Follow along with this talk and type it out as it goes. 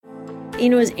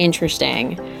It was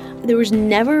interesting. There was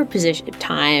never a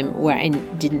time where I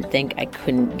didn't think I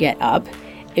couldn't get up.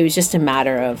 It was just a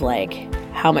matter of like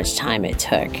how much time it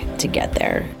took to get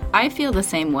there. I feel the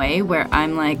same way where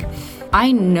I'm like,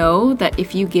 I know that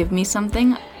if you give me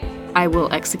something, I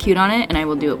will execute on it and I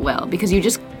will do it well, because you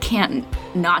just can't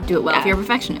not do it well if you're a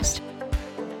perfectionist.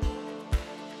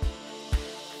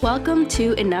 Welcome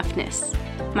to Enoughness.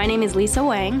 My name is Lisa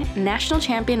Wang, national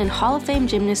champion and Hall of Fame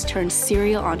gymnast turned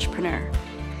serial entrepreneur.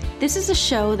 This is a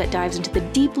show that dives into the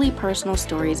deeply personal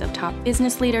stories of top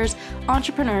business leaders,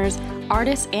 entrepreneurs,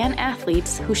 artists, and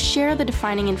athletes who share the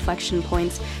defining inflection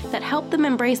points that help them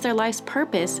embrace their life's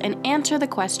purpose and answer the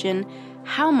question,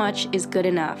 how much is good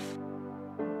enough?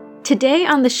 Today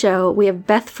on the show, we have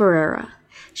Beth Ferreira.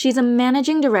 She's a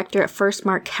managing director at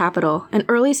FirstMark Capital, an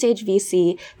early-stage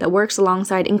VC that works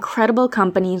alongside incredible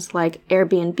companies like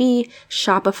Airbnb,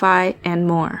 Shopify, and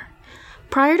more.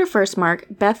 Prior to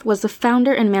FirstMark, Beth was the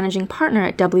founder and managing partner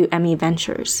at WME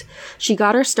Ventures. She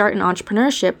got her start in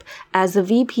entrepreneurship as the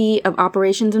VP of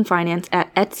Operations and Finance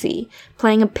at Etsy,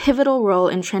 playing a pivotal role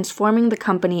in transforming the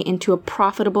company into a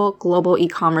profitable global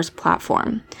e-commerce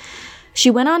platform. She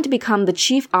went on to become the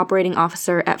chief operating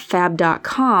officer at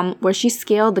Fab.com, where she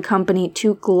scaled the company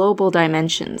to global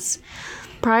dimensions.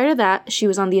 Prior to that, she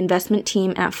was on the investment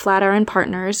team at Flatiron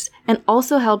Partners and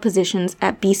also held positions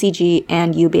at BCG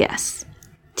and UBS.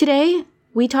 Today,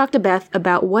 we talked to Beth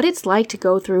about what it's like to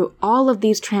go through all of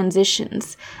these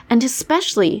transitions, and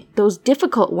especially those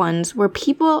difficult ones where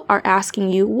people are asking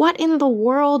you, what in the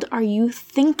world are you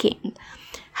thinking?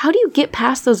 How do you get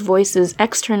past those voices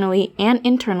externally and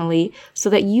internally so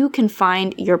that you can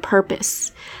find your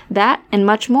purpose? That and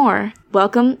much more.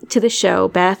 Welcome to the show,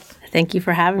 Beth. Thank you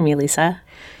for having me, Lisa.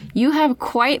 You have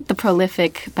quite the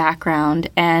prolific background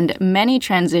and many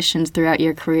transitions throughout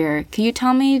your career. Can you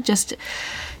tell me just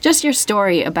your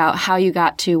story about how you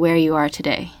got to where you are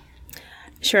today?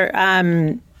 Sure.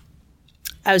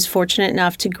 I was fortunate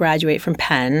enough to graduate from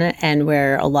Penn, and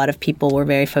where a lot of people were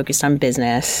very focused on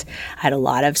business. I had a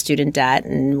lot of student debt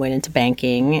and went into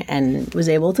banking and was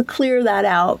able to clear that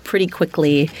out pretty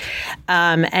quickly.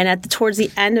 And towards the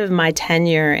end of my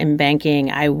tenure in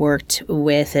banking, I worked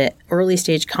with an early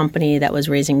stage company that was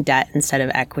raising debt instead of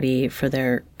equity for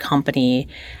their company.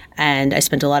 And I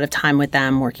spent a lot of time with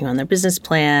them working on their business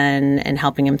plan and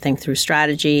helping them think through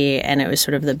strategy. And it was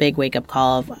sort of the big wake-up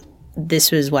call of,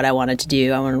 this was what I wanted to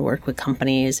do. I wanted to work with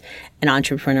companies and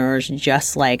entrepreneurs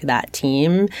just like that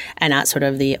team and not sort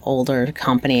of the older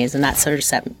companies. And that sort of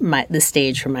set the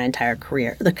stage for my entire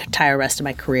career, the entire rest of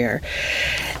my career.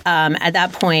 At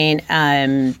that point,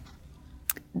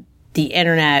 the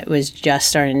internet was just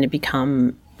starting to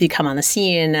become on the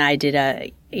scene. And I did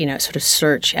a sort of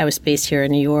search. I was based here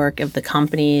in New York of the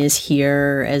companies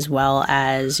here as well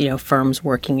as, firms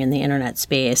working in the internet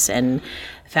space, and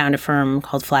found a firm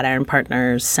called Flatiron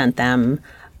Partners, sent them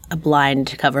a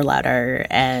blind cover letter,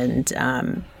 and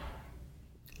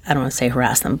I don't want to say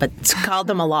harass them, but called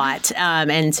them a lot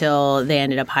until they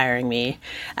ended up hiring me.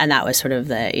 And that was sort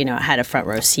of I had a front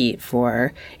row seat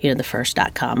for, the first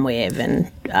 .com wave,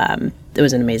 and it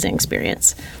was an amazing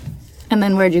experience. And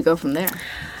then where'd you go from there?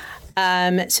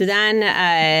 So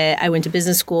then I went to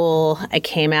business school. I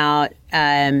came out,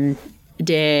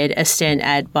 did a stint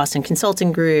at Boston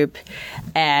Consulting Group,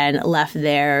 and left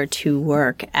there to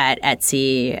work at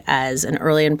Etsy as an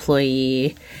early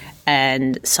employee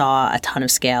and saw a ton of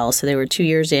scale. So they were 2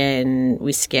 years in.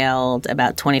 We scaled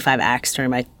about 25x during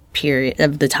my period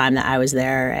of the time that I was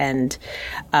there, and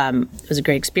it was a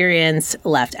great experience.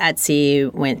 Left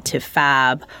Etsy, went to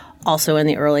Fab. Also in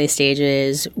the early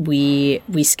stages, we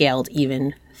scaled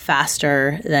even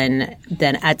faster than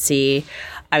Etsy.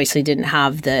 Obviously didn't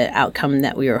have the outcome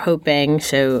that we were hoping.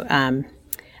 So,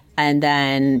 and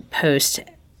then post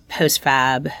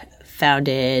Fab,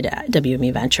 founded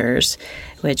WME Ventures,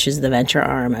 which is the venture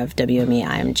arm of WME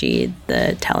IMG,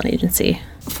 the talent agency.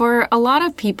 For a lot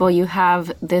of people, you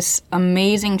have this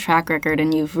amazing track record,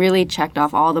 and you've really checked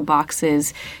off all the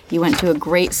boxes. You went to a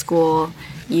great school.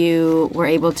 You were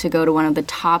able to go to one of the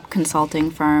top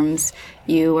consulting firms.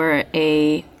 You were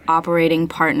a operating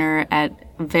partner at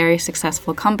very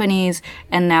successful companies,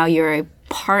 and now you're a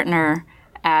partner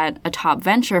at a top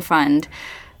venture fund.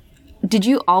 Did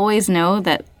you always know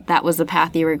that that was the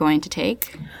path you were going to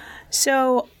take?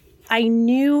 So I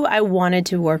knew I wanted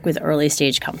to work with early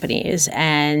stage companies,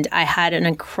 and I had an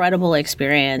incredible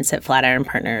experience at Flatiron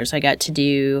Partners. I got to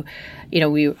do,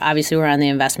 we obviously were on the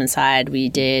investment side. We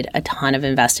did a ton of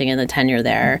investing in the tenure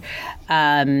there.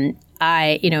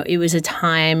 It was a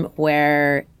time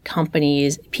where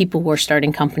people were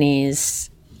starting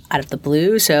companies out of the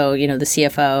blue. So, the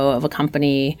CFO of a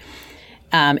company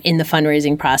in the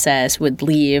fundraising process would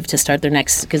leave to start their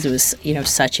next, because it was,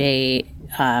 such a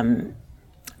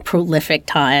prolific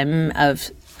time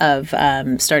of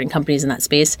starting companies in that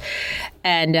space.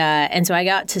 And so I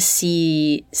got to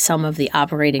see some of the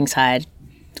operating side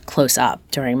close up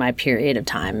during my period of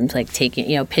time, like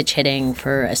taking, pitch hitting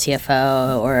for a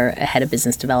CFO or a head of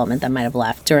business development that might have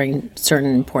left during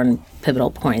certain important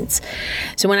pivotal points.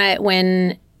 So when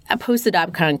I post the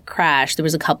dot-com crash, there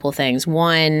was a couple of things.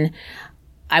 One,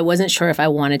 I wasn't sure if I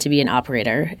wanted to be an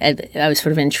operator. I was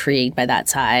sort of intrigued by that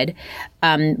side.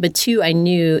 But two, I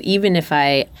knew even if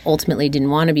I ultimately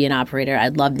didn't want to be an operator,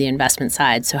 I'd love the investment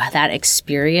side. So that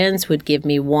experience would give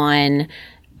me, one,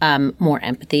 more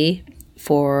empathy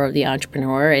for the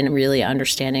entrepreneur and really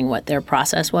understanding what their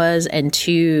process was, and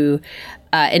two,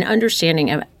 an understanding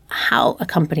of how a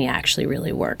company actually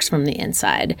really works from the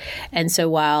inside. And so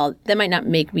while that might not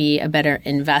make me a better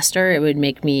investor, it would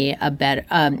make me a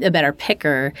better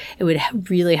picker. It would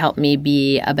really help me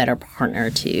be a better partner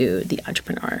to the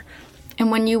entrepreneur. And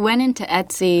when you went into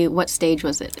Etsy, what stage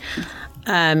was it?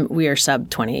 We are sub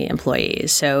 20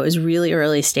 employees. So it was really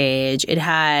early stage. It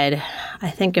had, I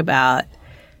think, about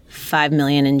 $5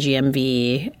 million in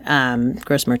GMV,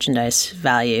 gross merchandise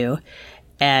value.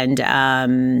 And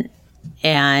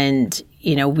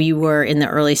we were in the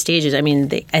early stages. I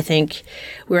mean, I think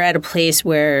we were at a place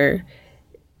where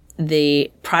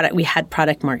we had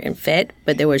product market fit,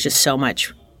 but there was just so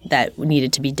much that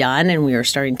needed to be done, and we were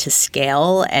starting to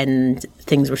scale, and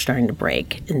things were starting to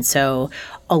break. And so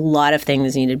a lot of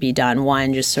things needed to be done.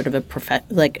 One, just sort of a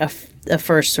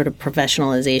first sort of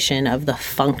professionalization of the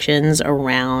functions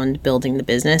around building the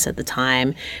business. At the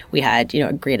time, we had,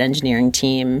 a great engineering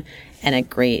team and a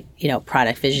great,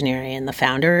 product visionary and the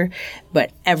founder,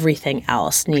 but everything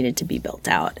else needed to be built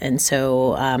out. And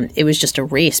so it was just a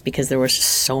race because there was just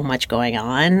so much going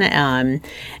on.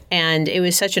 And it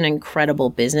was such an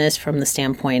incredible business from the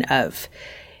standpoint of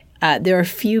there are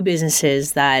few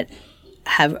businesses that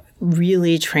have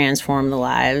really transformed the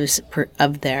lives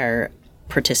of their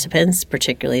participants,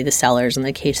 particularly the sellers in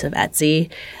the case of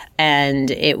Etsy. And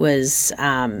it was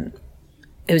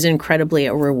incredibly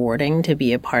rewarding to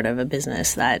be a part of a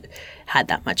business that had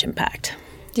that much impact.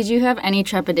 Did you have any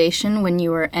trepidation when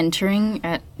you were entering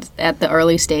at the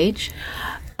early stage?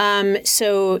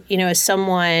 So, as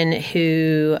someone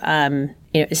who,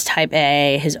 is type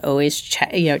A, has always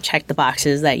checked the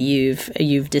boxes that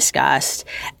you've discussed,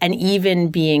 and even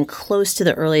being close to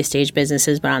the early stage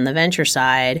businesses, but on the venture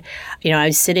side, I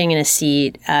was sitting in a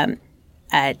seat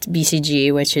at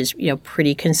BCG, which is,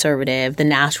 pretty conservative, the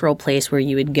natural place where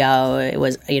you would go. It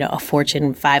was, a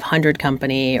Fortune 500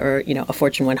 company or, a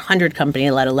Fortune 100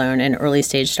 company, let alone an early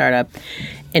stage startup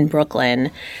in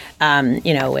Brooklyn,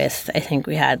 with, I think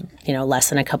we had, less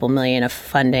than a couple million of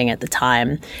funding at the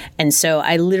time. And so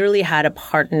I literally had a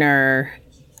partner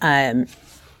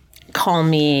call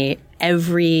me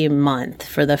every month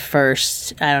for the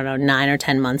first, 9 or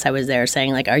 10 months I was there,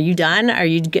 saying, like, are you done? Are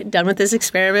you done with this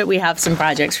experiment? We have some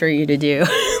projects for you to do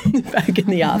back in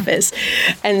the office.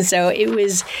 And so it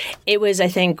was, I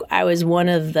think I was one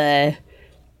of the,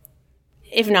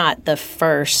 if not the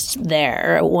first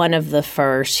there, one of the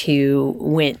first who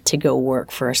went to go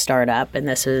work for a startup. And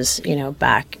this was,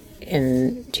 back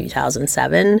in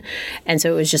 2007. And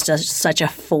so it was just such a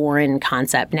foreign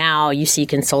concept. Now you see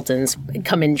consultants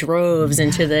come in droves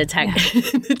into the tech,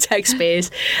 the tech space.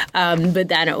 But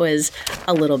then it was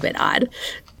a little bit odd.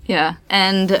 Yeah.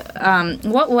 And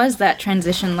what was that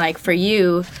transition like for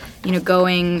you,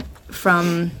 going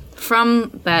from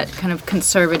that kind of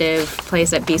conservative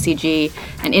place at BCG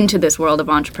and into this world of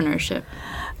entrepreneurship?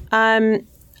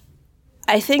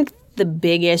 I think the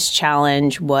biggest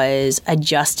challenge was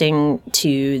adjusting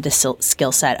to the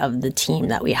skill set of the team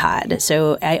that we had.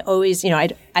 So I always,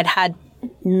 I'd had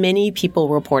many people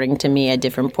reporting to me at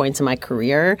different points in my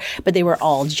career, but they were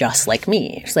all just like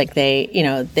me. It's like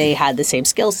they had the same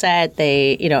skill set.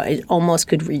 They, it almost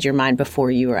could read your mind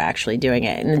before you were actually doing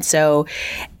it. And so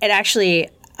it actually,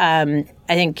 I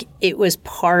think it was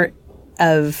part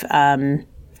of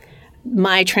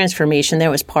my transformation there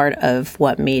was part of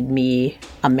what made me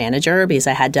a manager, because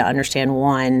I had to understand,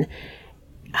 one,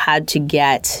 had to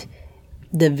get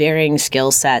the varying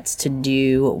skill sets to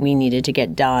do what we needed to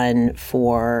get done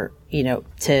for,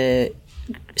 to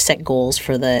set goals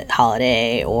for the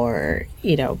holiday or,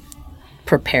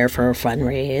 prepare for a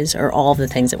fundraise or all the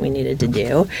things that we needed to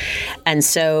do. And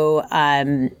so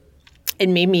it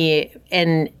made me,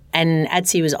 and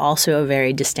Etsy was also a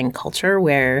very distinct culture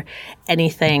where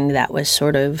anything that was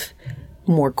sort of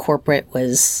more corporate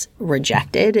was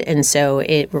rejected. And so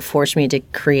it forced me to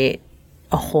create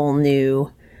a whole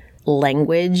new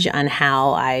language on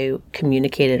how I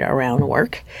communicated around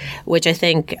work, which I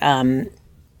think,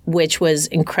 which was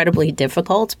incredibly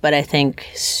difficult, but I think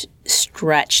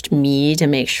stretched me to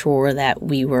make sure that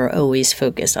we were always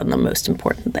focused on the most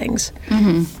important things.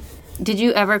 Mm-hmm. Did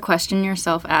you ever question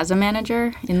yourself as a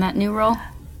manager in that new role?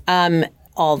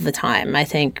 All the time. I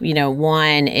think,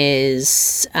 one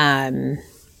is,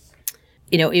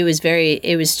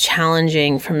 it was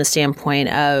challenging from the standpoint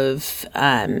of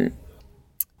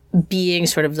being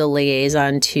sort of the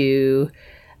liaison to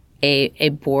a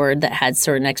board that had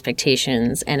certain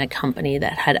expectations and a company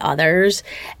that had others.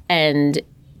 And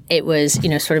it was,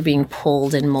 sort of being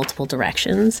pulled in multiple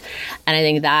directions. And I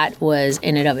think that was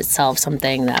in and of itself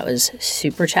something that was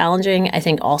super challenging. I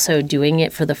think also doing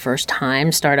it for the first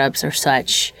time, startups are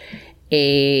such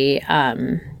a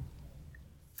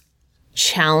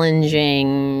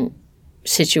challenging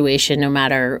situation no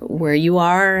matter where you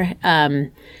are.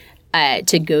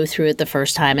 To go through it the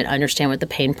first time and understand what the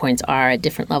pain points are at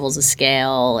different levels of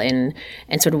scale and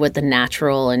sort of what the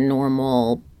natural and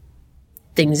normal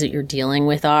things that you're dealing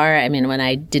with are. I mean, when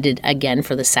I did it again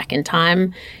for the second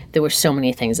time, there were so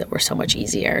many things that were so much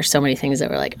easier. So many things that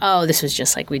were like, oh, this was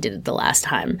just like we did it the last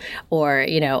time. Or,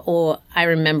 I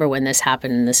remember when this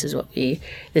happened and this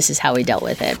is how we dealt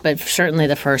with it. But certainly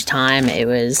the first time it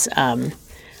was, I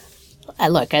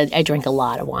drink a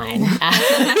lot of wine.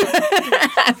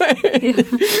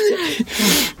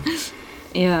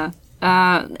 Yeah.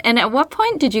 And at what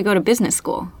point did you go to business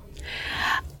school?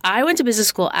 I went to business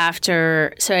school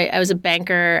after, so I was a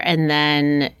banker and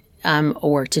then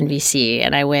worked in VC.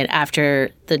 And I went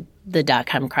after the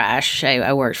dot-com crash.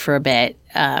 I worked for a bit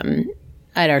at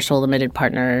our sole limited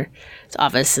partner's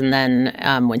office and then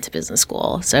went to business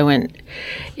school. So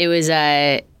it was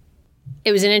an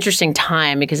interesting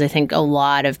time because I think a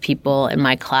lot of people in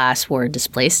my class were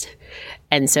displaced.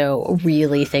 And so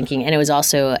really thinking, and it was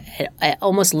also an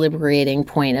almost liberating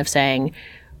point of saying,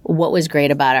 what was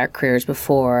great about our careers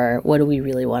before? What do we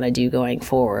really want to do going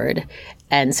forward?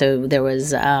 And so there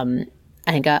was, I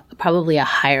think, probably a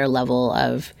higher level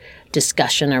of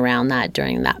discussion around that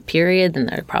during that period than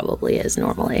there probably is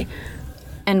normally.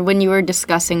 And when you were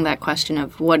discussing that question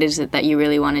of what is it that you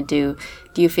really want to do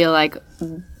you feel like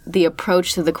the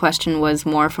approach to the question was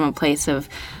more from a place of,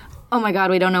 oh my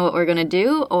God, we don't know what we're going to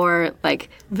do, or like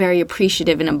very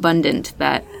appreciative and abundant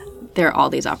that there are all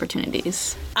these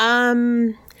opportunities?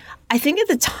 I think at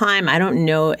the time, I don't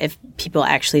know if people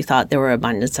actually thought there were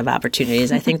abundance of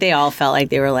opportunities. I think they all felt like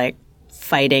they were like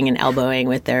fighting and elbowing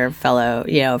with their fellow,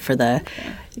 for the,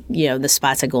 the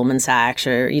spots at Goldman Sachs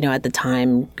or, at the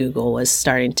time Google was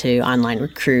starting to online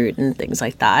recruit and things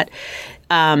like that.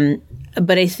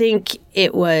 But I think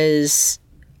it was,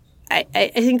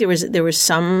 I think there was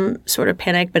some sort of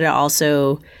panic, but it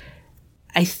also,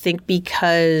 I think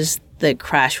because the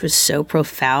crash was so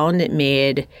profound, it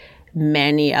made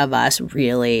many of us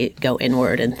really go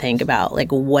inward and think about like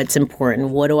what's important,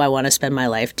 what do I want to spend my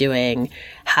life doing,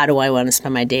 how do I want to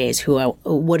spend my days,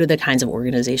 what are the kinds of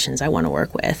organizations I want to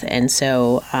work with, and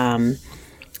so I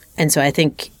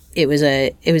think it was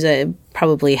a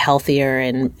probably healthier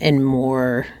and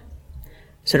more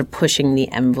sort of pushing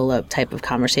the envelope type of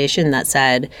conversation. That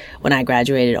said, when I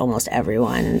graduated, almost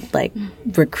everyone like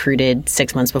recruited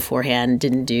 6 months beforehand,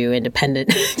 didn't do independent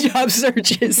job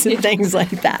searches and things like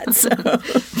that.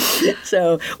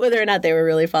 So whether or not they were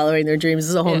really following their dreams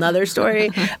is a whole nother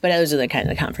story. But those are the kind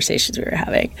of conversations we were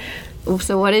having.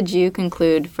 So what did you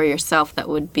conclude for yourself that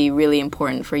would be really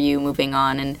important for you moving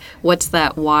on? And what's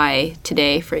that why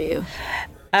today for you?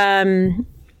 I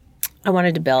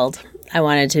wanted to build. I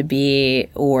wanted to be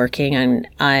working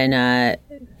on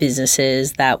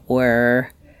businesses that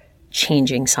were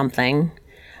changing something.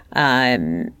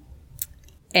 The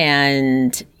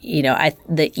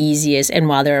easiest, and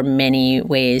while there are many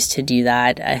ways to do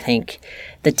that, I think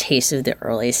the taste of the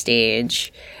early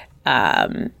stage,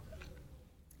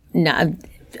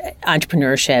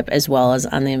 entrepreneurship as well as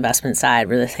on the investment side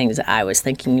were the things that I was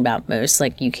thinking about most.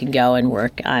 Like you can go and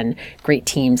work on great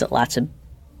teams at lots of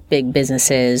big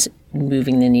businesses,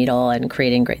 moving the needle and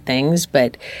creating great things,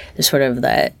 but the sort of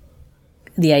the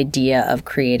idea of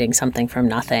creating something from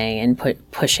nothing and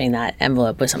pushing that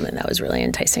envelope was something that was really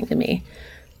enticing to me.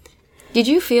 Did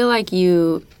you feel like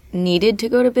you needed to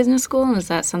go to business school? And is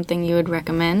that something you would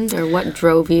recommend, or what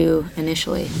drove you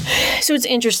initially? So it's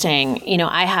interesting.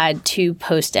 I had 2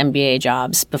 post-MBA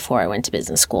jobs before I went to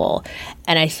business school,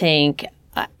 and I thought,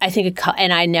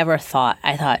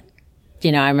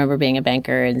 I remember being a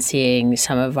banker and seeing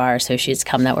some of our associates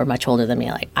come that were much older than me,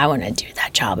 like, I want to do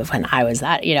that job of when I was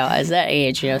that, as that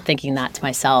age, thinking that to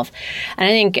myself. And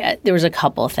I think there was a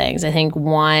couple of things. I think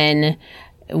one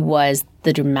was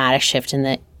the dramatic shift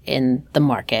in the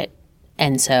market.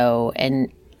 And so,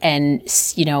 sitting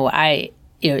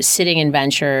in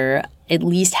venture, at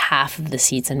least half of the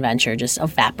seats in venture just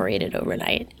evaporated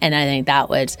overnight. And I think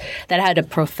that had a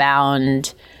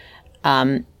profound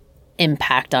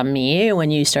impact on me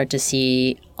when you start to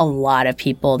see a lot of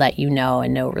people that you know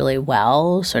and know really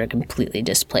well sort of completely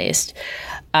displaced.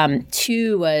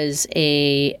 Two was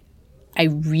which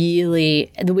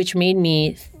made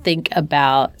me think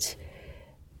about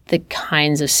the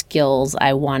kinds of skills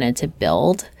I wanted to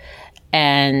build.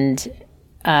 And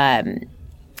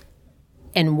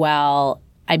while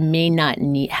I may not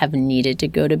have needed to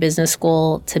go to business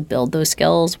school to build those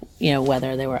skills,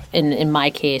 whether they were, in my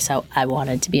case, I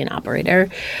wanted to be an operator.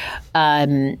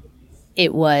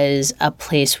 It was a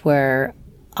place where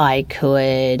I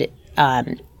could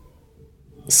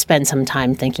spend some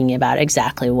time thinking about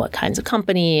exactly what kinds of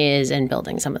companies and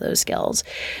building some of those skills.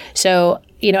 So,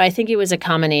 I think it was a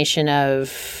combination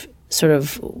of sort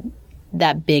of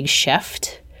that big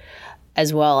shift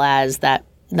as well as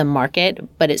the market,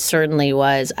 but it certainly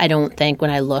was, I don't think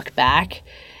when I look back,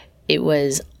 it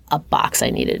was a box I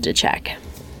needed to check.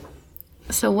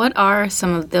 So what are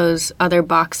some of those other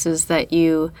boxes that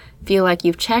you feel like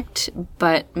you've checked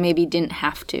but maybe didn't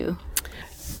have to?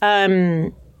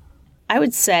 I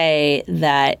would say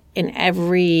that in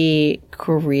every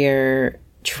career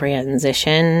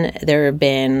transition, there have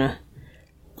been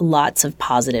lots of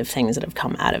positive things that have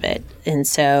come out of it. And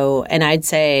I'd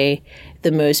say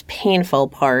the most painful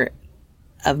part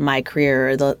of my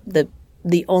career, the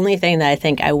only thing that I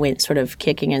think I went sort of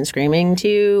kicking and screaming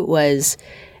to was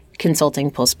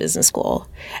consulting post-business school.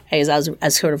 As I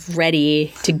was sort of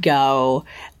ready to go.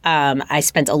 I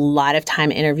spent a lot of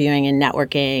time interviewing and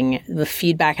networking. The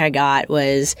feedback I got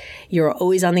was, you're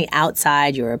always on the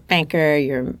outside. You're a banker.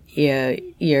 You're a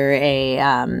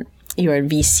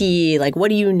VC. Like, what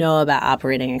do you know about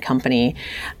operating a company?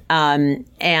 I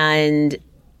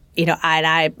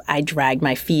dragged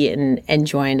my feet and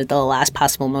joined at the last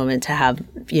possible moment to have,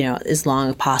 as long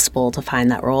as possible to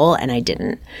find that role, and I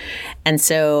didn't. And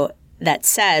so that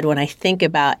said, when I think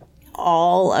about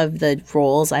all of the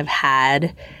roles I've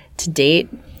had to date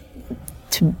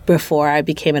before I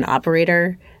became an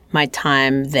operator, my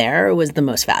time there was the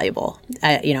most valuable.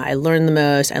 I learned the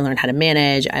most. I learned how to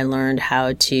manage. I learned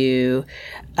how to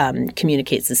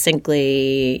communicate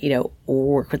succinctly,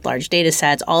 work with large data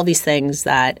sets, all these things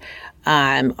that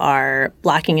are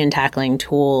blocking and tackling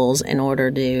tools in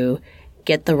order to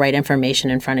get the right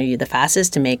information in front of you the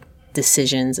fastest to make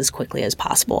decisions as quickly as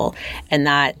possible. And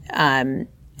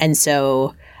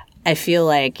so I feel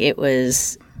like it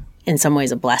was in some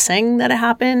ways a blessing that it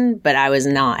happened, but I was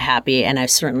not happy, and I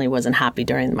certainly wasn't happy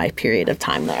during my period of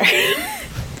time there.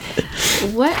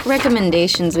 What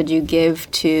recommendations would you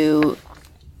give to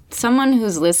someone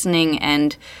who's listening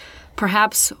and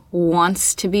perhaps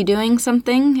wants to be doing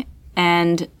something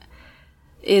and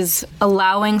is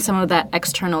allowing some of that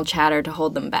external chatter to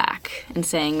hold them back and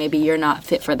saying maybe you're not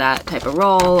fit for that type of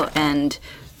role, and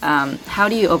how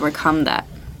do you overcome that?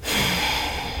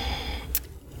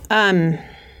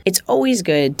 It's always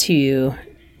good to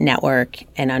network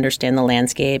and understand the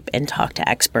landscape and talk to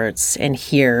experts and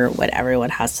hear what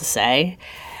everyone has to say.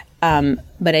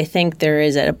 But I think there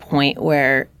is at a point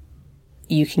where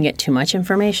you can get too much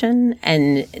information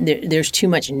and there's too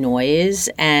much noise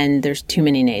and there's too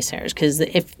many naysayers. Because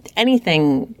if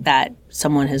anything that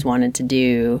someone has wanted to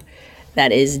do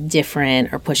that is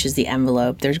different or pushes the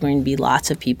envelope, there's going to be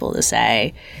lots of people to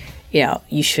say,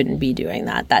 you shouldn't be doing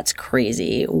that. That's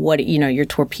crazy. You're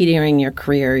torpedoing your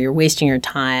career, you're wasting your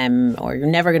time, or you're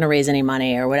never going to raise any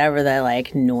money, or whatever the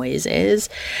noise is.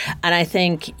 And I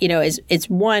think, it's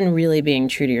one, really being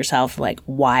true to yourself,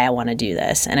 why I want to do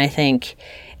this. And I think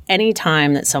any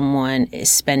time that someone is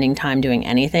spending time doing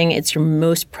anything, it's your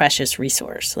most precious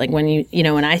resource. When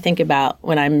when I think about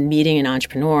when I'm meeting an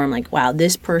entrepreneur, I'm like, wow,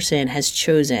 this person has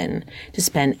chosen to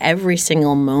spend every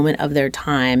single moment of their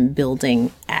time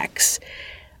building X.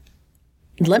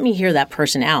 Let me hear that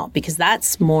person out, because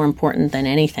that's more important than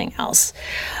anything else.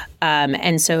 And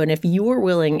if you're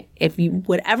willing,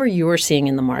 whatever you're seeing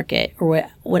in the market, or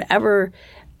whatever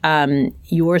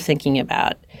you're thinking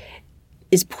about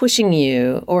is pushing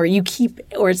you, or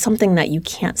it's something that you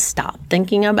can't stop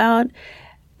thinking about,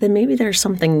 then maybe there's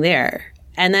something there.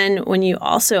 And then when you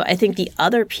also, I think the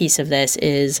other piece of this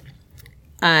is,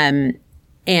 and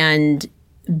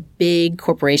big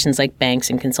corporations like banks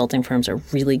and consulting firms are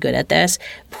really good at this,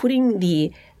 putting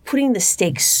the putting the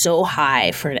stakes so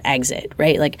high for an exit,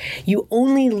 right? Like you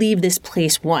only leave this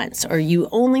place once, or you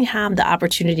only have the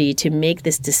opportunity to make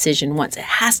this decision once. It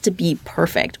has to be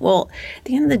perfect. Well, at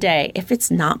the end of the day, if it's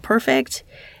not perfect,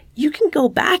 you can go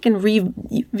back and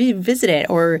revisit it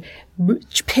or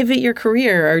pivot your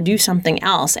career or do something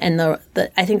else. And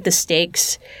I think the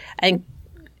stakes, I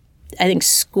think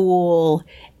school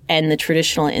and the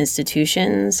traditional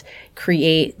institutions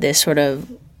create this sort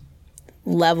of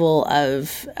level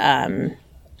of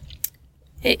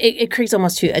it creates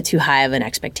almost too high of an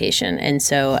expectation.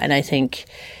 And I think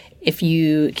if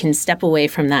you can step away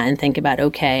from that and think about,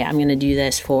 okay, I'm going to do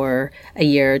this for a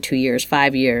year, 2 years,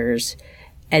 5 years,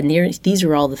 and these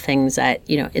are all the things that,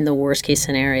 in the worst case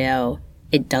scenario,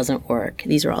 it doesn't work.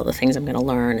 These are all the things I'm going to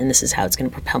learn, and this is how it's going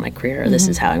to propel my career. This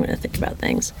is how I'm going to think about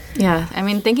things. Yeah, I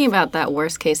mean, thinking about that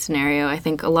worst case scenario, I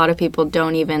think a lot of people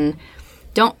don't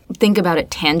think about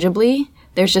it tangibly.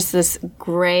 There's just this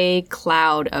gray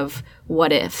cloud of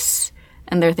what ifs,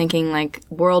 and they're thinking like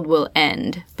world will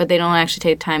end, but they don't actually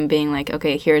take time being like,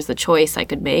 okay, here's the choice I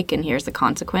could make, and here's the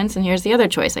consequence, and here's the other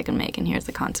choice I can make, and here's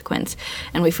the consequence.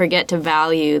 And we forget to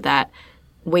value that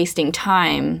wasting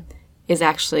time is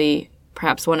actually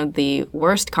perhaps one of the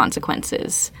worst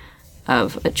consequences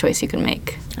of a choice you can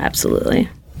make. Absolutely.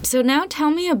 So now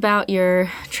tell me about your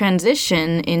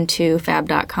transition into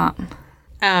Fab.com.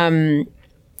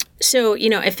 So,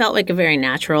 it felt like a very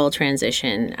natural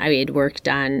transition. I had worked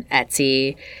on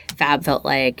Etsy. Fab felt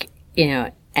like,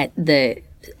 at the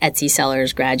Etsy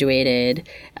sellers graduated,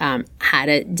 had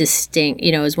a distinct,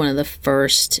 it was one of the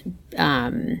first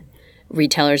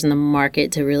retailers in the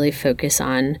market to really focus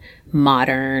on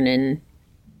modern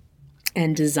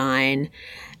and design.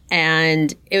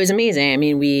 And it was amazing. I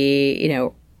mean, we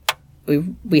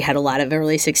had a lot of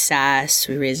early success.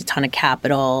 We raised a ton of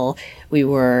capital. We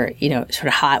were, sort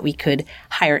of hot. We could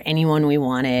hire anyone we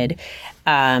wanted.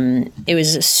 It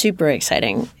was super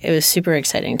exciting. It was a super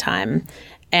exciting time.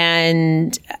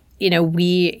 And,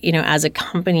 we, as a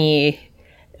company,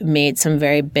 made some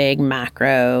very big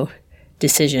macro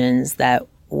decisions that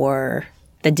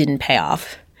didn't pay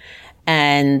off.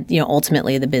 And,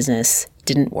 ultimately the business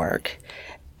didn't work.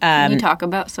 Can you talk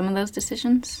about some of those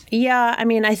decisions? Yeah, I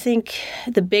mean, I think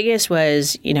the biggest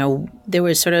was, there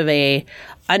was sort of a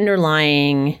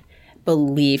underlying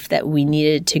belief that we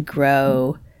needed to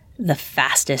grow the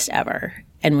fastest ever.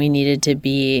 And we needed to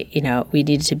be,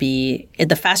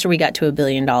 the faster we got to $1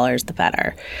 billion, the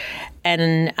better.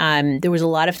 And there was a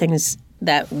lot of things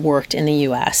that worked in the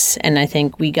U.S. And I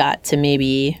think we got to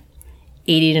maybe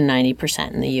 80 to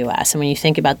 90% in the U.S. And when you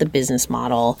think about the business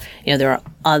model, there are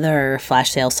other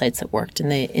flash sale sites that worked in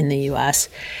the U.S.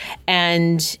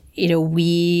 And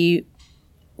we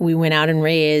went out and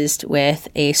raised with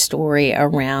a story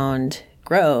around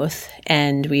growth,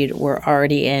 and we were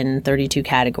already in 32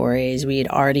 categories. We had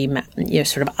already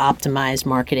sort of optimized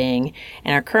marketing.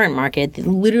 In our current market,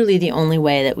 literally the only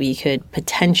way that we could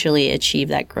potentially achieve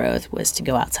that growth was to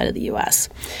go outside of the U.S.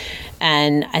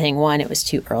 And I think, one, it was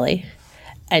too early.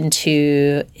 And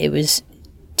two, it was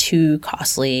too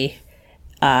costly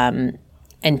and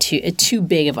too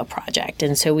big of a project.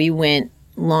 And so we went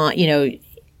long.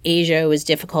 Asia was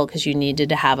difficult because you needed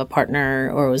to have a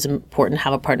partner, or it was important to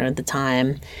have a partner at the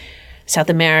time. South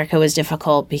America was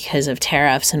difficult because of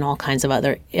tariffs and all kinds of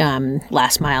other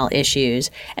last mile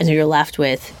issues. And so you're left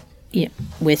with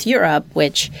Europe,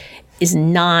 which is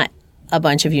not a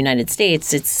bunch of United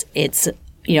States. It's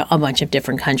a bunch of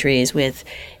different countries with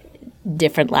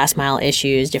different last mile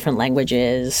issues, different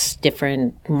languages,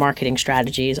 different marketing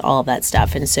strategies, all of that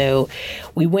stuff. And so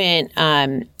we went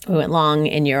long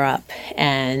in Europe,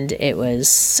 and it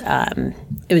was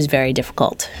very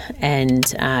difficult,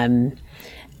 and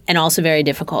also very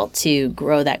difficult to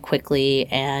grow that quickly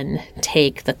and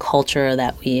take the culture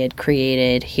that we had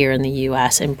created here in the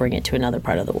U.S. and bring it to another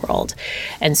part of the world.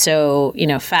 And so,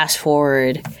 fast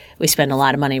forward, we spend a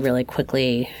lot of money really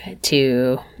quickly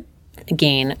to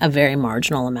gain a very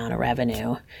marginal amount of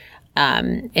revenue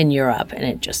in Europe, and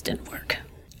it just didn't work.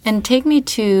 And take me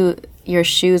to your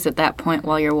shoes at that point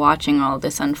while you're watching all of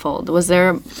this unfold. Was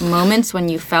there moments when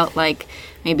you felt like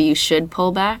maybe you should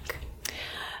pull back?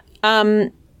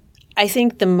 I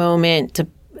think the moment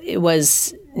it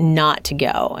was not to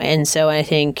go. And so I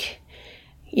think,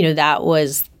 that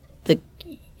was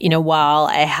while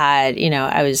I had,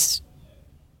 I was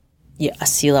a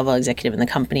C-level executive in the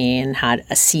company and had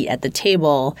a seat at the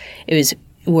table,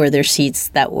 were there seats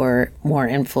that were more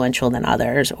influential than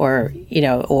others, or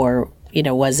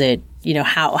was it,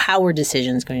 how were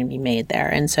decisions going to be made there?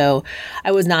 And so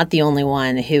I was not the only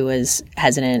one who was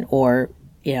hesitant or,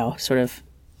 sort of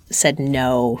said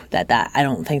no, that I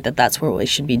don't think that that's what we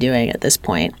should be doing at this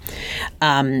point.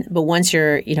 But once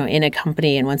you're, in a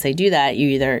company and once they do that,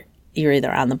 you're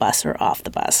either on the bus or off the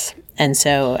bus. And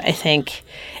so I think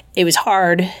it was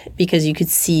hard because you could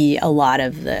see a lot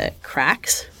of the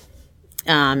cracks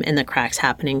and the cracks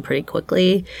happening pretty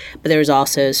quickly. But there was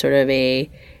also sort of a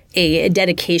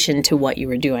dedication to what you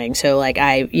were doing. So like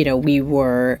we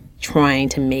were trying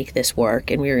to make this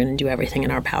work, and we were going to do everything in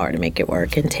our power to make it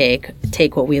work and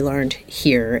take what we learned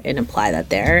here and apply that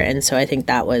there. And so I think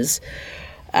that was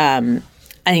a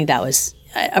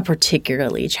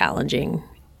particularly challenging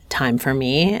time for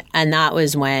me. And that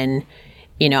was when,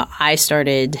 I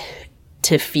started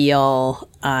to feel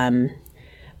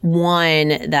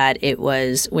one, that it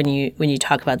was when you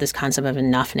talk about this concept of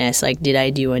enoughness, like, did I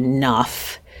do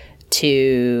enough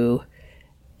to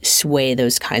sway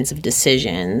those kinds of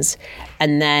decisions?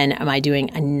 And then am I doing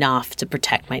enough to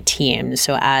protect my team?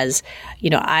 So as,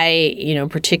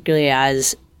 particularly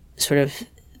as sort of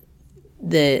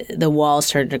the walls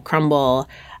started to crumble,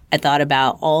 I thought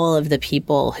about all of the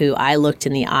people who I looked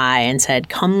in the eye and said,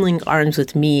 come link arms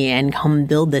with me and come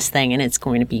build this thing and it's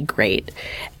going to be great.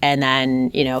 And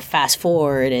then, fast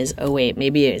forward is, oh wait,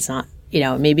 maybe it's not,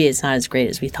 maybe it's not as great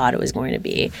as we thought it was going to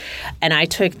be. And I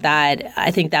took that,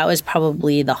 I think that was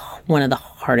probably one of the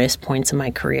hardest points in my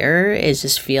career, is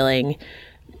just feeling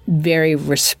very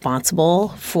responsible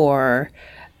for,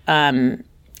 and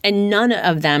none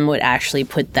of them would actually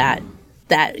put that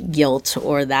guilt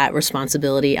or that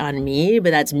responsibility on me,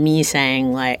 but that's me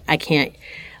saying, like, I can't,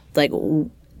 like,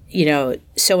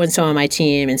 so-and-so on my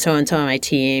team and so-and-so on my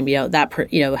team,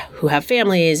 who have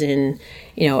families and,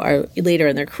 are later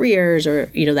in their careers, or,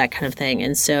 that kind of thing.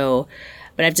 And so,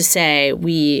 but I have to say,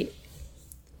 we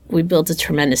built a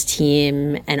tremendous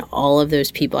team, and all of those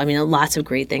people, lots of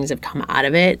great things have come out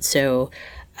of it. So,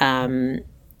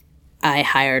 I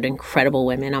hired incredible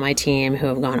women on my team who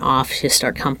have gone off to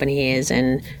start companies,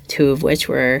 and two of which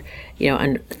were,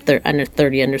 under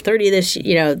 30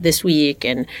 this week,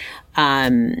 and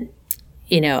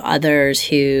others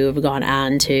who have gone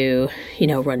on to,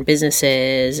 run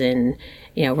businesses and,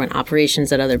 run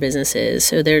operations at other businesses.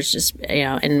 So there's just,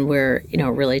 and we're,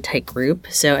 a really tight group.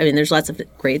 So, there's lots of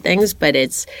great things, but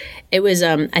it was,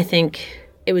 I think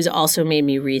it was also made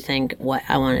me rethink what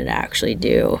I wanted to actually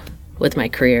do with my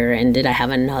career, and did I have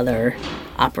another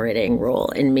operating role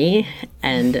in me?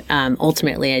 And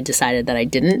ultimately, I decided that I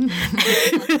didn't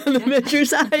on the venture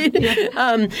side.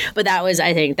 Yeah. But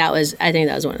I think that was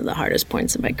one of the hardest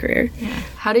points in my career. Yeah.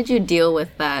 How did you deal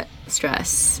with that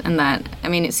stress and that?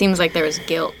 It seems like there was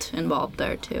guilt involved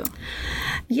there too.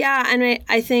 Yeah, and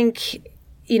I think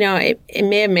it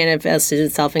may have manifested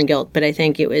itself in guilt, but I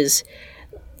think it was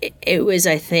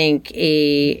I think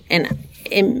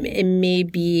it may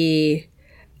be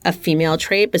a female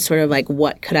trait, but sort of like,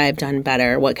 what could I have done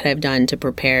better? What could I have done to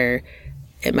prepare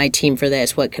my team for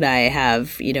this? What could I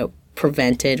have,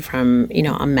 prevented from,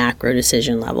 a macro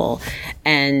decision level?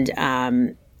 And I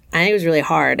think it was really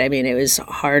hard. It was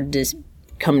hard to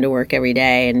come to work every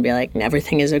day and be like,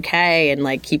 everything is okay, and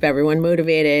like keep everyone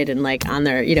motivated and like on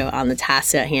their, on the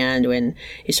tasks at hand when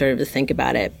you sort of think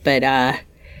about it. But I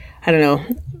don't know.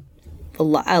 A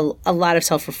lot of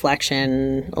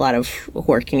self-reflection, a lot of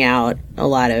working out, a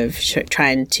lot of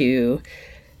trying to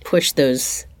push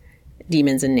those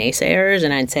demons and naysayers.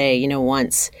 And I'd say,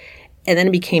 once, and then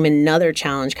it became another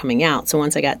challenge coming out. So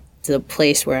once I got to the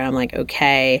place where I'm like,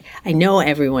 okay, I know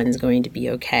everyone's going to be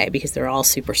okay because they're all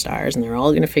superstars and they're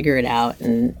all going to figure it out,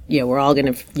 and we're all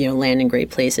going to land in great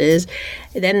places.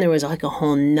 Then there was like a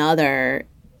whole nother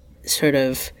sort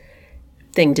of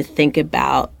thing to think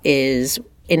about is,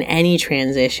 in any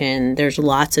transition, there's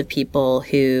lots of people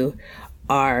who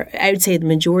are, I would say the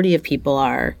majority of people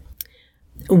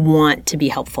want to be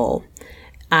helpful,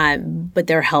 but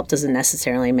their help doesn't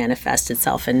necessarily manifest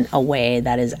itself in a way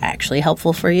that is actually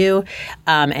helpful for you,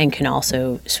 and can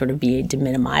also sort of be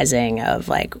deminimizing of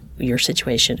like your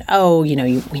situation. Oh, we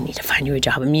need to find you a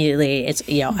job immediately. It's,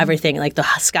 everything, like the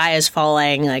sky is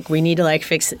falling. Like we need to like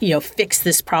fix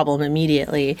this problem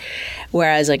immediately.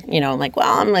 Whereas like, I'm like,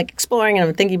 well, I'm like exploring and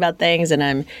I'm thinking about things and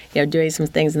I'm, doing some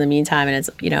things in the meantime, and it's,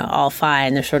 all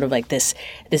fine. There's sort of like this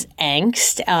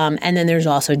angst. And then there's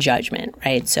also judgment,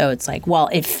 right? So it's like, well,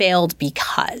 it failed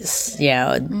because,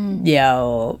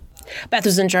 Beth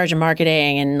was in charge of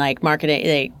marketing, and like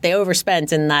marketing, they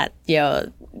overspent, and that,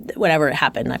 whatever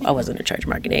happened, like I wasn't in charge of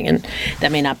marketing, and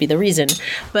that may not be the reason.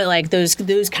 But like those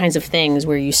kinds of things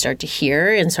where you start to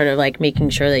hear and sort of like making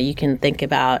sure that you can think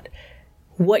about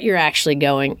what you're actually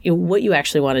what you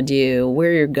actually want to do,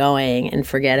 where you're going, and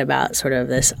forget about sort of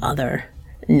this other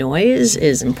noise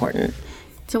is important.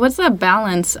 So what's the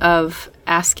balance of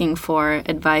asking for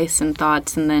advice and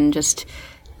thoughts and then just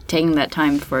taking that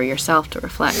time for yourself to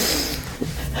reflect?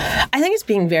 I think it's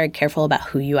being very careful about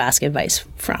who you ask advice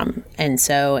from. And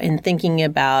so in thinking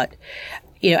about,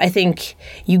 I think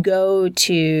you go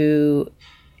to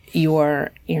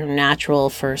your natural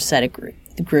first set of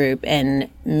group, and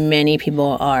many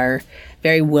people are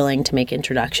very willing to make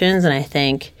introductions. And I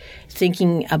think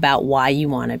thinking about why you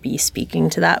want to be speaking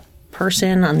to that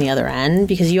person on the other end,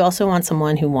 because you also want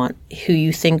someone who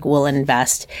you think will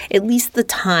invest at least the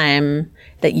time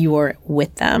that you are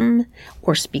with them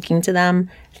or speaking to them,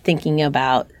 thinking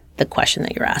about the question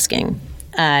that you're asking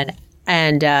and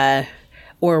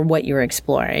or what you're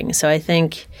exploring. So I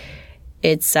think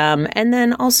it's and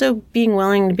then also being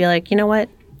willing to be like, you know what,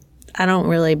 I don't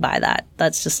really buy that.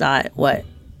 That's just not what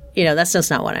that's just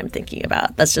not what I'm thinking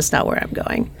about. That's just not where I'm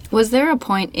going. Was there a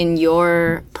point in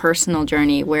your personal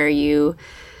journey where you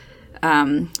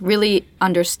really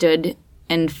understood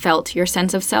and felt your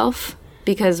sense of self?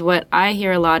 Because what I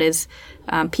hear a lot is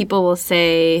people will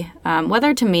say,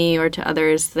 whether to me or to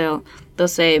others, they'll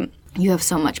say, you have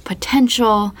so much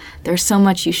potential, there's so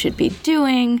much you should be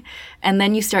doing, and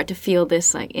then you start to feel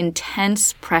this like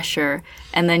intense pressure,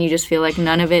 and then you just feel like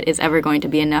none of it is ever going to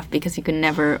be enough because you can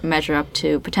never measure up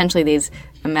to potentially these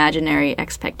imaginary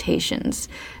expectations.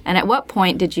 And at what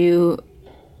point did you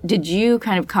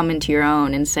kind of come into your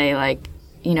own and say like,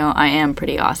 I am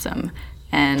pretty awesome?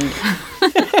 And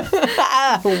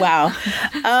wow.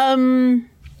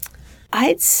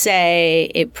 I'd say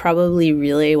it probably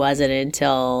really wasn't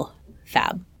until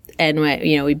Fab. And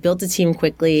we built a team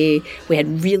quickly. We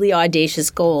had really audacious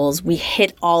goals. We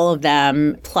hit all of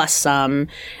them plus some,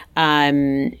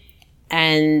 and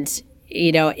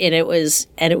it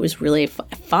was really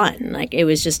fun. Like it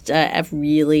was just a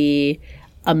really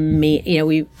amazing.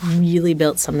 We really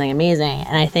built something amazing.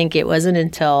 And I think it wasn't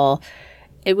until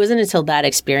that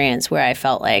experience where I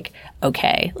felt like,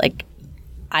 okay, like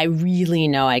I really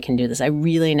know I can do this. I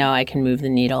really know I can move the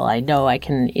needle. I know I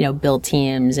can, build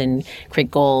teams and create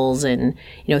goals and,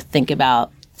 think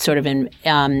about sort of investing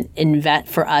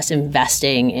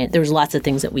in. There was lots of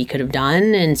things that we could have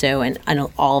done. And so, and I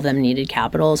know all of them needed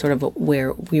capital, sort of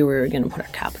where we were going to put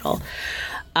our capital.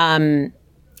 But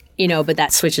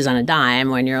that switches on a dime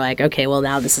when you're like, okay, well,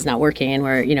 now this is not working. And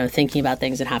we're, thinking about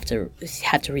things and have to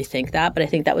rethink that. But I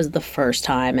think that was the first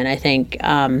time. And I think,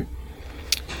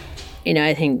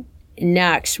 I think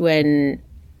next when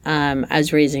I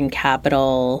was raising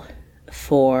capital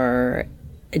for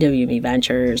WME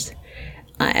Ventures,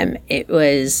 it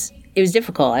was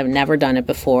difficult. I've never done it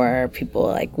before. People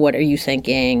were like, what are you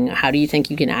thinking? How do you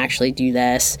think you can actually do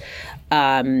this?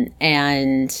 And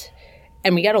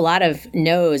we got a lot of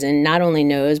no's, and not only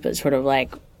no's, but sort of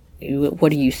like,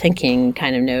 what are you thinking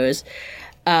kind of no's.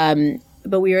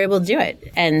 But we were able to do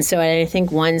it. And so I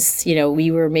think once,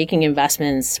 we were making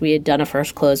investments, we had done a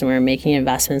first close and we were making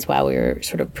investments while we were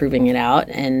sort of proving it out.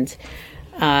 And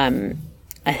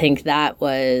I think that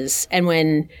was, and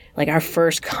when like our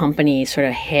first company sort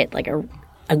of hit like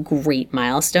a great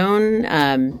milestone,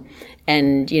 and,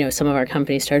 some of our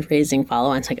companies started raising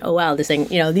follow-ons, like, oh, wow, this thing,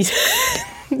 these...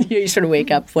 you sort of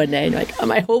wake up one day and you're like, oh,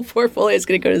 my whole portfolio is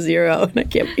going to go to zero. And I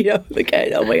can't,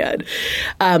 oh my God.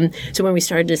 So when we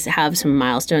started to have some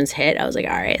milestones hit, I was like,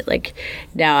 all right, like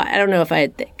now I don't know if I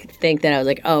think that I was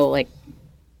like, oh, like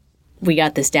we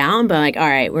got this down, but I'm like, all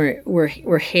right,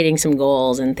 we're hitting some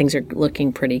goals and things are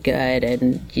looking pretty good.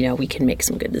 And, we can make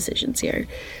some good decisions here.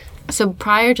 So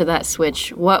prior to that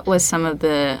switch, what was some of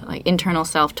the like internal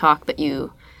self-talk that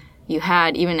you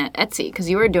had even at Etsy? Because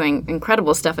you were doing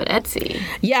incredible stuff at Etsy.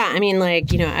 Yeah, I mean,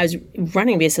 like, I was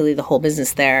running basically the whole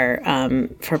business there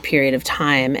for a period of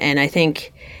time. And I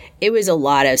think it was a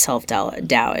lot of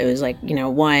self-doubt. It was like,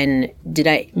 one,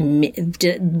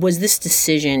 was this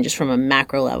decision just from a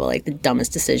macro level, like the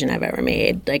dumbest decision I've ever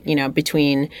made? Like,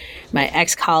 between my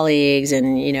ex-colleagues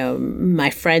and, my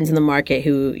friends in the market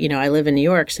who, I live in New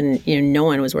York, and, no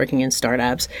one was working in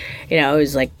startups. It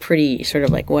was like pretty sort of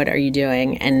like, what are you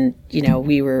doing? And,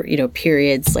 we were,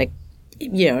 periods like, I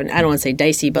don't want to say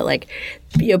dicey, but like,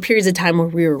 periods of time where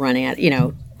we were running out,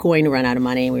 going to run out of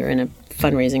money. We were in a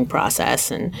fundraising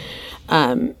process and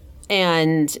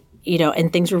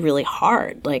things were really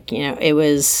hard. Like, it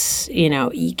was,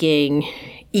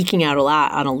 eking out a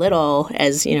lot on a little,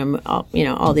 as,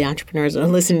 all the entrepreneurs that are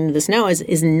listening to this know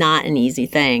is not an easy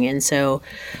thing. And so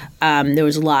there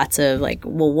was lots of like,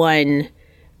 well, one,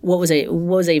 what was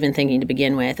I even thinking to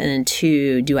begin with? And then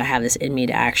two, do I have this in me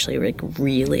to actually like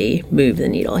really move the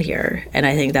needle here? And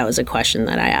I think that was a question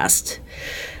that I asked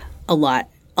a lot.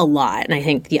 And I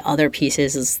think the other piece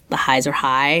is the highs are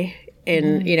high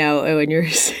And, when you're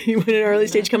when an early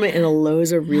stage company and the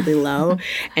lows are really low.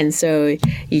 And so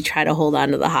you try to hold on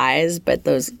to the highs, but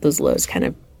those lows kind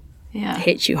of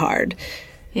hit you hard.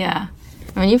 Yeah.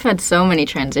 I mean, you've had so many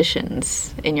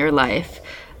transitions in your life.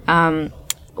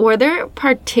 Were there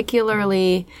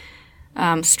particularly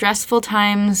stressful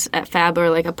times at Fab, or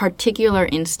like a particular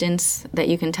instance that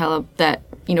you can tell that,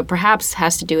 perhaps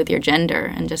has to do with your gender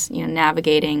and just,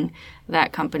 navigating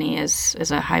that company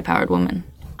as a high-powered woman?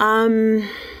 I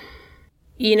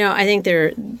think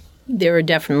there were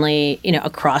definitely,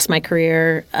 across my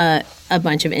career, a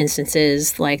bunch of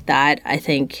instances like that. I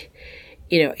think,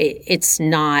 it's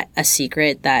not a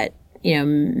secret that,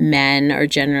 men are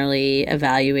generally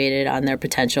evaluated on their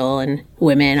potential and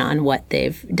women on what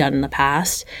they've done in the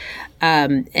past.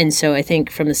 And so I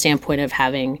think from the standpoint of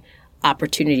having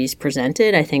opportunities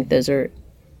presented, I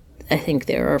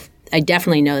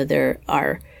definitely know that there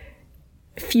are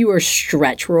fewer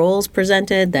stretch roles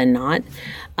presented than not.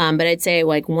 But I'd say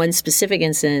like one specific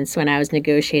instance when I was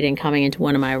negotiating coming into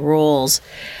one of my roles,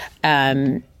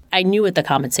 I knew what the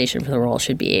compensation for the role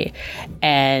should be.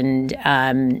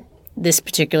 And this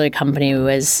particular company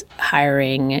was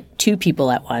hiring 2 people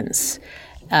at once,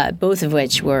 both of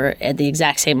which were at the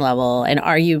exact same level. And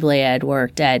arguably I'd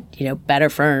worked at, better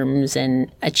firms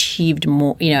and achieved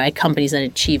more, at companies that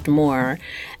achieved more.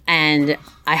 And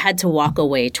I had to walk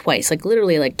away twice, like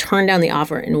literally like turn down the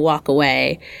offer and walk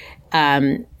away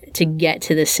to get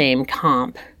to the same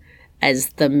comp as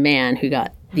the man who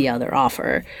got the other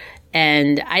offer.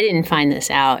 And I didn't find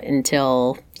this out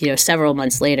until, several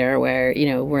months later where,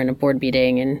 we're in a board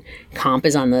meeting and comp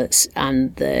is on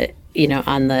the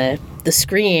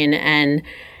screen. And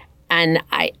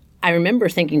I remember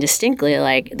thinking distinctly,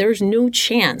 like, there's no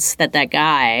chance that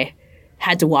guy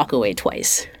had to walk away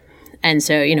twice. And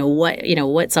so,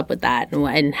 what's up with that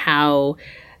and how,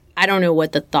 I don't know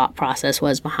what the thought process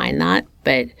was behind that,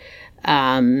 but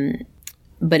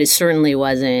it certainly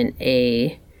wasn't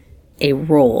a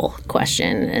role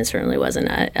question, and it certainly wasn't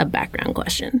a background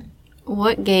question.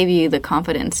 What gave you the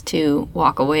confidence to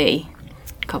walk away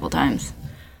a couple times?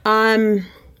 I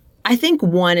think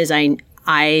one is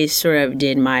I sort of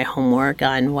did my homework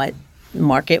on what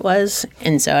market was,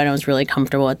 and so I was really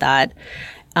comfortable with that.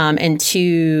 And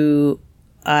 2,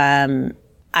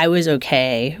 I was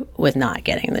okay with not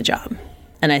getting the job,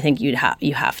 and I think you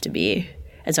have to be.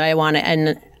 And so I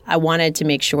wanted to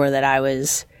make sure that I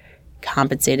was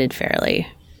compensated fairly,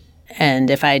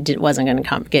 and if I wasn't going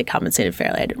to get compensated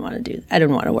fairly, I didn't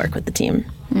want to work with the team.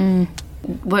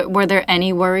 Were there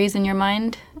any worries in your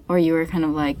mind, or you were kind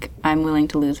of like, I'm willing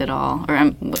to lose it all, or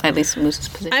at least lose this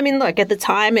position? I mean, look, at the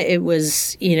time it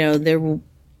was, there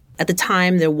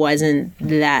wasn't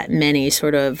that many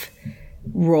sort of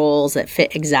roles that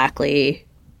fit exactly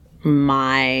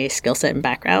my skill set and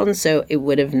background, so it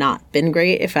would have not been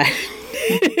great if I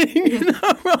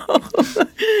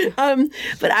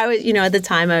but I was, at the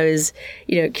time I was,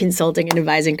 consulting and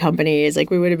advising companies,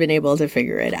 like we would have been able to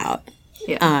figure it out.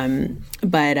 Yeah.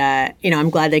 But I'm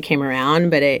glad they came around,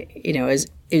 but it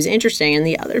was interesting. And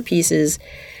the other piece is,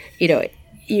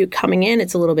 you coming in,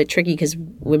 it's a little bit tricky because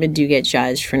women do get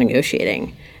judged for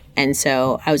negotiating. And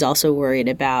so I was also worried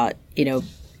about,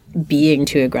 being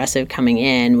too aggressive coming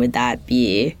in. Would that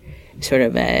be sort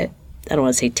of I don't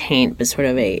want to say taint, but sort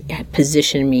of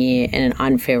position me in an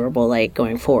unfavorable light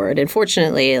going forward. And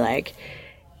fortunately,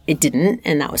 it didn't,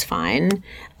 and that was fine.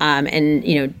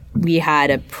 And we had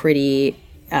a pretty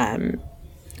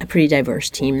diverse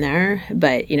team there,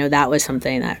 but that was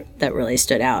something that really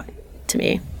stood out to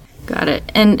me. Got it.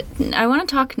 And I want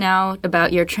to talk now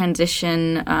about your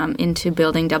transition into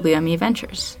building WME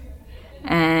Ventures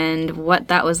and what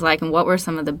that was like, and what were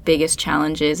some of the biggest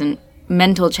challenges and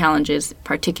mental challenges,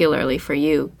 particularly for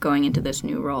you going into this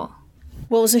new role?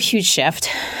 Well, it was a huge shift.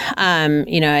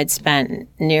 I'd spent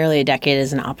nearly a decade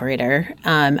as an operator.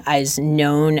 I was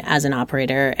known as an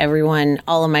operator.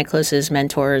 All of my closest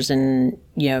mentors and,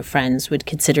 friends would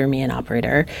consider me an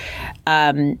operator.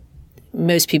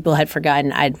 Most people had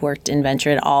forgotten I'd worked in venture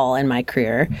at all in my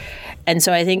career. And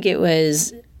so I think it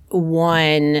was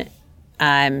one,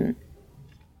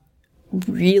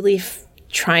 really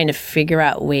trying to figure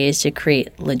out ways to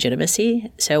create legitimacy.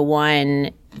 So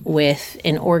one, with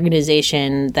an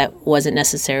organization that wasn't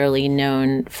necessarily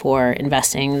known for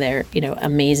investing. They're,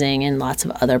 amazing in lots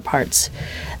of other parts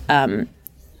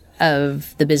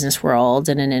of the business world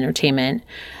and in entertainment.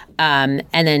 And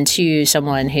then 2,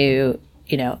 someone who,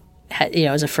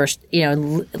 is a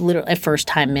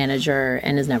first-time manager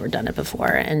and has never done it before.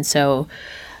 And so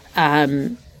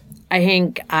I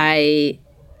think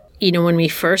when we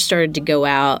first started to go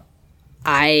out,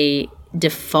 I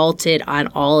defaulted on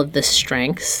all of the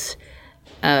strengths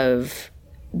of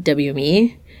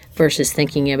WME versus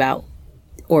thinking about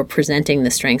or presenting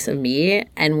the strengths of me.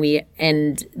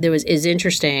 And there was, is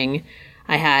interesting.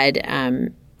 I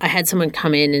had someone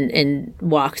come in and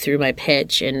walk through my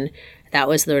pitch, and that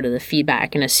was sort of the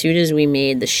feedback. And as soon as we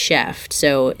made the shift,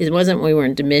 so it wasn't, we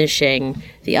weren't diminishing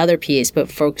the other piece, but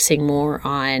focusing more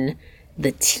on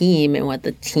the team and what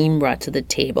the team brought to the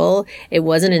table. It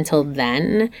wasn't until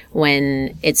then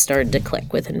when it started to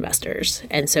click with investors.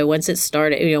 And so once it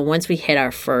started, once we hit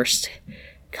our first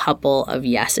couple of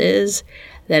yeses,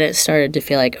 then it started to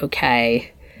feel like,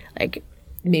 okay, like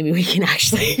maybe we can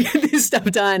actually get this stuff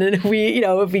done. And if we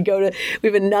have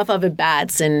enough of it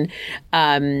bats and,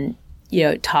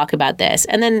 talk about this.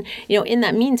 And then, in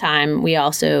that meantime, we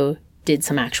also did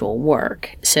some actual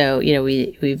work. So,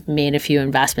 we've made a few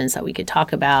investments that we could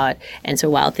talk about. And so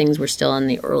while things were still in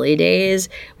the early days,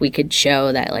 we could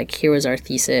show that, like, here was our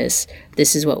thesis,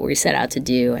 this is what we set out to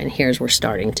do, and here's we're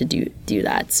starting to do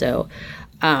that. So,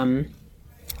 but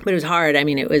it was hard. I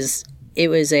mean, it was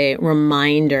a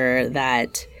reminder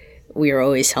that we were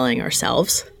always telling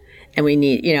ourselves, and we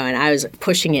need, and I was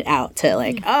pushing it out to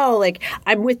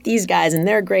I'm with these guys and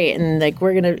they're great, and like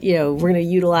we're gonna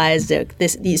utilize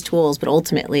these tools. But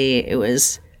ultimately,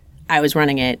 I was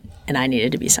running it, and I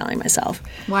needed to be selling myself.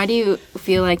 Why do you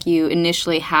feel like you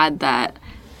initially had that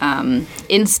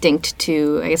instinct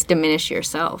to, I guess, diminish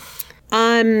yourself?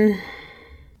 I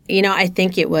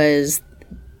think it was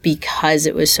because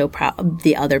it was so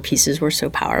the other pieces were so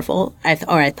powerful. I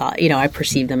thought, I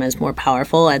perceived them as more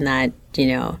powerful, and that,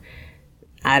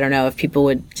 I don't know if people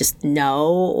would just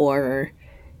know, or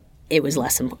it was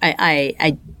less important.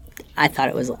 I thought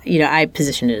it was, I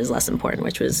positioned it as less important,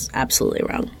 which was absolutely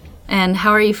wrong. And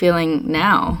how are you feeling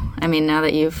now? I mean, now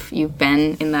that you've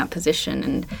been in that position,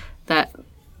 and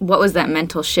what was that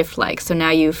mental shift like? So now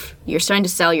you're starting to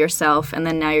sell yourself, and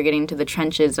then now you're getting into the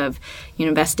trenches of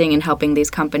investing and helping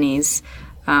these companies.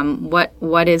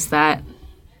 What is that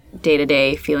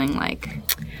day-to-day feeling like?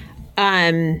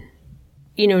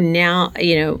 Now,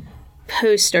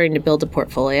 post starting to build a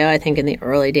portfolio, I think in the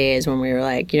early days when we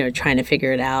were trying to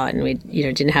figure it out, and we,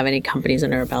 didn't have any companies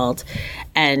under our belt,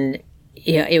 and,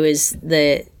 it was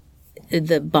the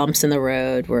bumps in the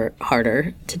road were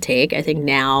harder to take. I think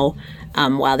now,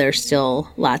 while there's still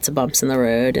lots of bumps in the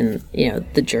road and,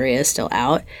 the jury is still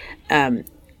out,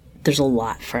 there's a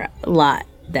lot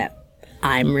that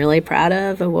I'm really proud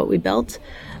of what we built.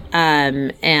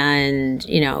 And,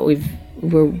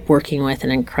 we're working with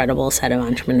an incredible set of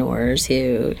entrepreneurs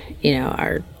who,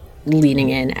 are leaning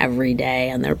in every day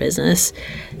on their business.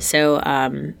 So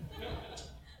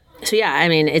yeah, I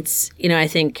mean, it's, I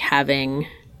think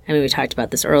we talked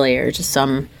about this earlier, just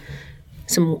some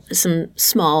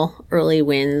small early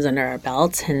wins under our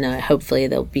belt, and hopefully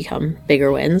they'll become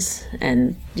bigger wins,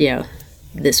 and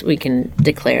this we can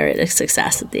declare it a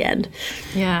success at the end.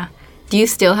 Yeah. Do you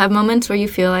still have moments where you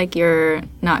feel like you're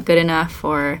not good enough,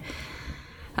 or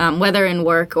whether in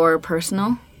work or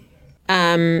personal?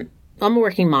 I'm a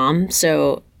working mom,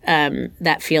 so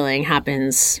that feeling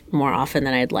happens more often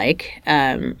than I'd like.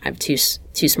 I have two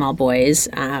small boys,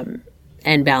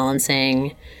 and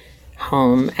balancing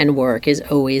home and work is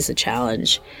always a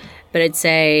challenge. But I'd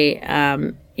say,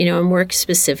 in work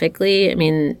specifically, I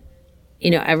mean,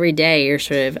 every day you're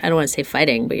sort of, I don't want to say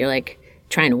fighting, but you're like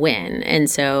trying to win. And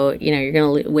so, you're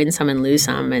going to win some and lose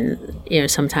some. And,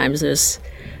 sometimes those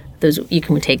you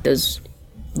can take those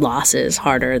losses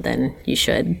harder than you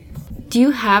should. Do you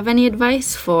have any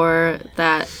advice for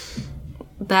that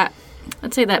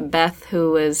let's say that Beth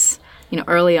who was,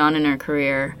 early on in her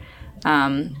career,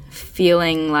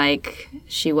 feeling like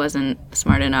she wasn't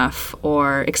smart enough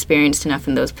or experienced enough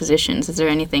in those positions? Is there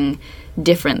anything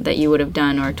different that you would have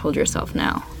done or told yourself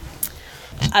now?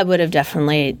 I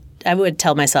would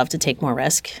tell myself to take more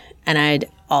risk. And I'd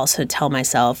also tell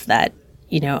myself that,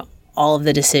 all of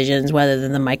the decisions, whether they're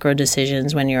the micro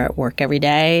decisions when you're at work every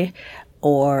day,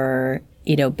 or,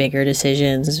 bigger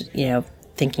decisions,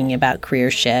 thinking about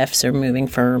career shifts or moving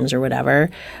firms or whatever,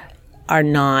 are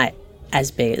not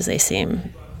as big as they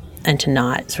seem, and to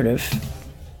not sort of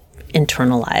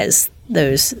internalize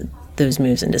those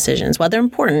moves and decisions. While they're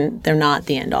important, they're not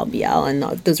the end all be all, and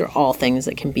those are all things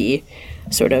that can be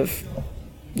sort of,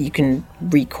 you can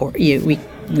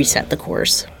reset the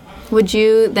course. Would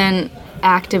you then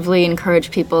actively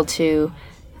encourage people to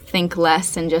think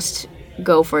less and just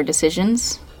go for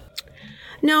decisions?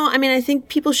 No, I mean, I think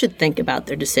people should think about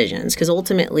their decisions, because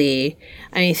ultimately,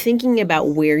 thinking about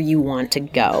where you want to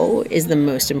go is the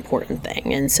most important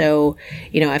thing. And so,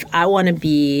 if I want to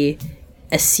be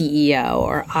a CEO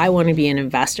or I want to be an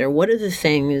investor, what are the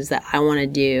things that I want to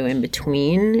do in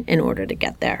between in order to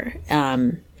get there?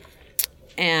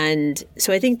 And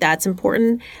so I think that's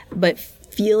important, but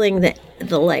feeling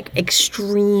the like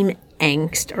extreme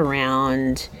angst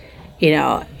around,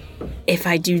 if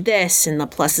I do this and the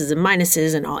pluses and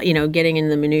minuses and all, getting in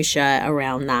the minutia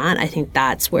around that, I think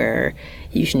that's where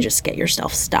you can just get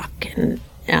yourself stuck. And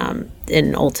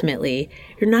ultimately,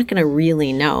 you're not going to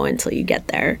really know until you get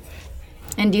there.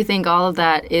 And do you think all of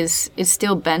that is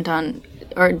still bent on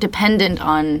or dependent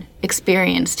on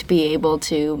experience to be able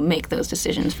to make those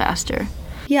decisions faster?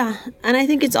 Yeah. And I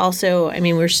think it's also,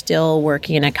 we're still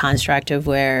working in a construct of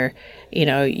where,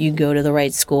 you go to the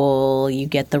right school, you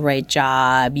get the right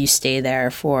job, you stay there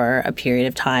for a period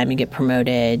of time, you get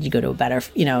promoted, you go to a better,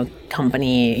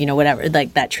 company, whatever,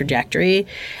 like that trajectory.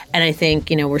 And I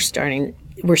think,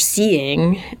 we're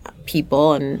seeing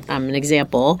people, and I'm an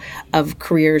example of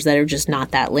careers that are just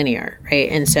not that linear,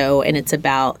 right? And it's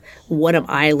about, what am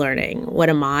I learning? What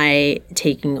am I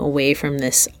taking away from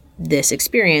this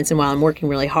experience? And while I'm working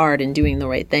really hard and doing the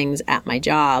right things at my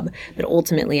job, but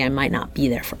ultimately I might not be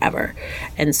there forever.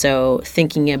 And so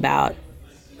thinking about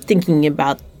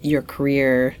your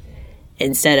career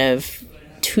instead of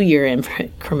 2-year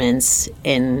increments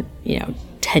in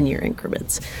 10-year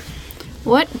increments.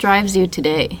 What drives you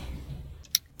today?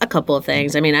 A couple of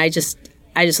things. I just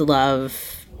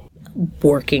love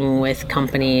working with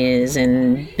companies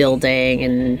and building,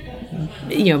 and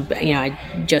I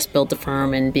just built a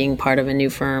firm and being part of a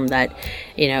new firm that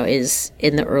is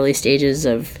in the early stages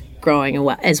of growing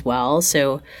as well.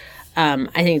 So I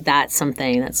think that's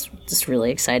something that's just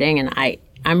really exciting, and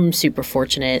I'm super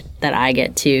fortunate that I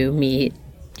get to meet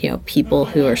people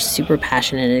who are super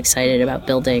passionate and excited about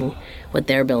building what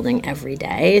they're building every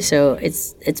day. So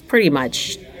it's pretty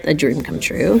much a dream come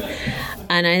true.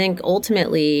 And I think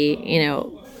ultimately,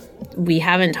 we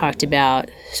haven't talked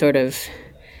about sort of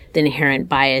the inherent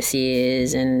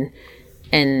biases and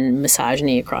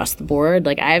misogyny across the board.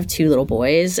 Like, I have 2 little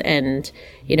boys, and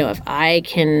if I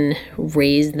can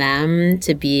raise them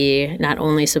to be not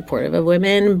only supportive of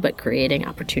women, but creating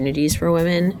opportunities for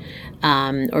women,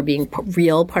 or being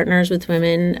real partners with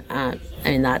women,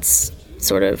 that's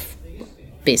sort of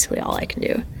basically all I can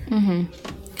do. Mm-hmm.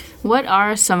 What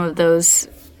are some of those,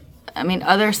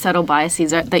 other subtle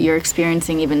biases that you're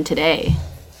experiencing even today?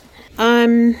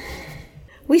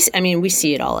 We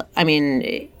see it all.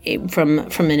 From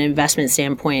an investment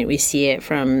standpoint, we see it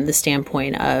from the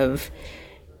standpoint of,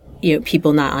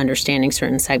 people not understanding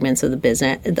certain segments of the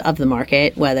business, of the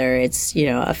market, whether it's,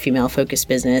 a female-focused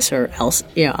business or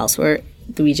elsewhere.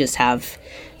 We just have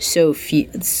so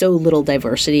little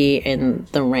diversity in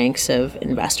the ranks of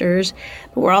investors.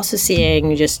 But we're also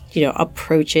seeing just,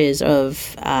 approaches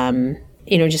of,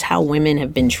 just how women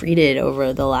have been treated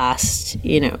over the last,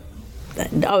 over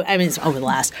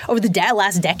the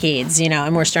last decades,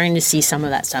 and we're starting to see some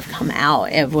of that stuff come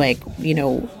out of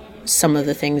some of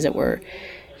the things that were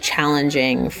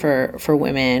challenging for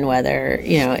women, whether,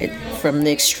 from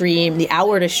the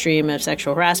outward extreme of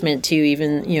sexual harassment to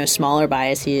even, smaller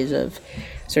biases of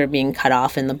sort of being cut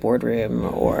off in the boardroom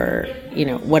or,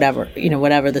 whatever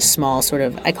the small sort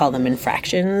of, I call them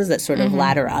infractions that sort of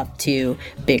ladder up to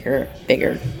bigger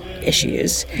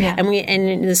issues. Yeah.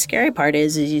 And the scary part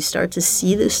is you start to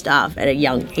see this stuff at a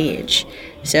young age.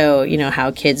 So,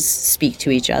 how kids speak to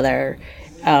each other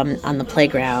on the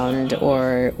playground,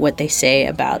 or what they say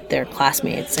about their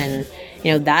classmates, and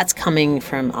that's coming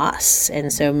from us.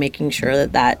 And so making sure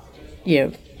that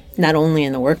not only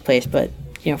in the workplace, but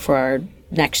for our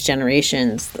next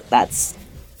generations, that's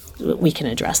we can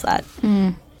address that.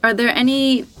 Are there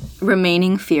any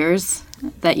remaining fears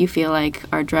that you feel like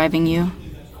are driving you,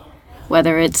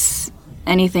 whether it's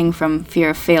anything from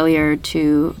fear of failure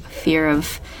to fear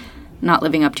of not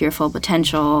living up to your full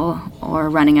potential or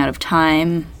running out of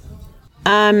time?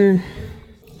 I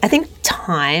think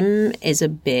time is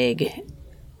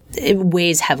it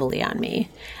weighs heavily on me.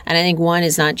 And I think one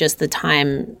is not just the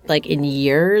time like in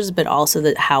years, but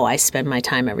also how I spend my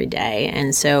time every day.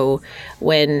 And so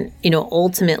when,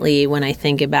 ultimately when I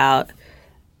think about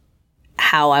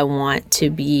how I want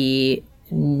to be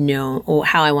known, or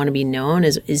how I want to be known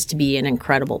is to be an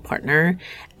incredible partner,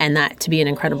 and that to be an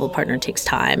incredible partner takes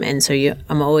time. And so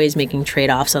I'm always making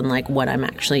trade-offs on like what I'm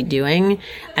actually doing,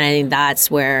 and I think that's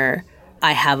where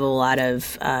I have a lot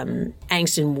of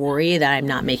angst and worry that I'm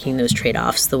not making those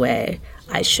trade-offs the way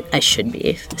I should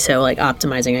be. So like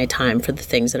optimizing my time for the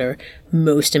things that are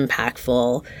most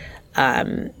impactful,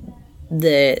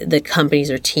 the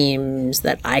companies or teams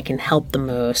that I can help the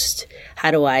most. How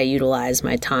do I utilize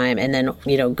my time? And then,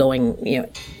 going,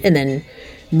 and then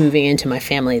moving into my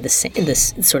family, the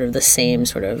same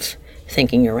sort of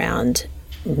thinking around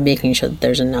making sure that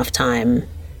there's enough time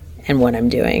and what I'm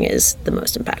doing is the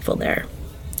most impactful there.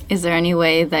 Is there any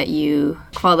way that you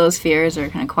quell those fears or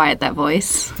kind of quiet that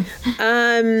voice?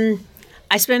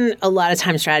 I spend a lot of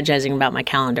time strategizing about my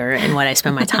calendar and what I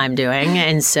spend my time doing.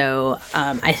 And so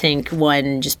I think,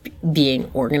 one, just being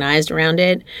organized around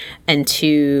it, and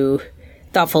two,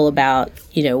 thoughtful about,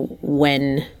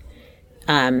 when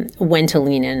to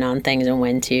lean in on things and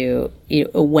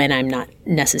when I'm not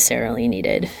necessarily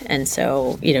needed. And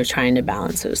so, trying to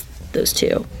balance those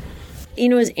two.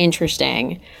 It was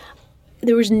interesting.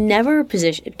 There was never a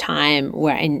time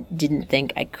where I didn't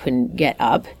think I couldn't get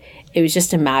up. It was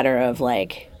just a matter of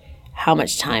how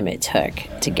much time it took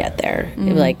to get there.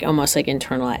 It was almost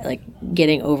internal,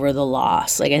 getting over the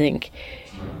loss. I think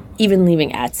even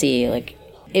leaving Etsy,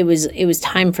 it was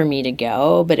time for me to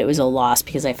go, but it was a loss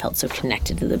because I felt so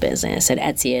connected to the business. At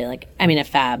Etsy, at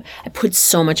Fab, I put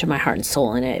so much of my heart and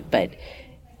soul in it, but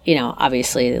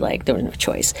obviously, there was no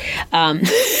choice. Right?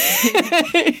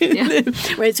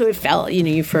 So it felt,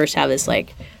 you first have this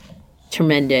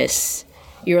tremendous.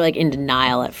 You're in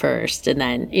denial at first, and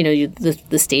then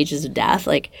the stages of death,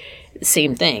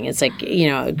 same thing. It's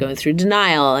going through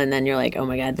denial, and then you're oh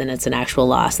my god, then it's an actual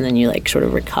loss, and then you sort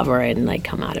of recover it and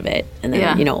come out of it, and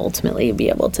then ultimately be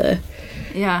able to.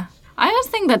 Yeah, I just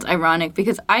think that's ironic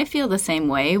because I feel the same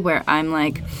way where I'm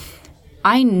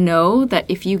I know that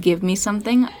if you give me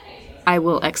something, I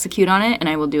will execute on it and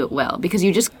I will do it well because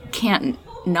you just can't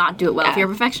not do it well if you're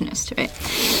a perfectionist, right?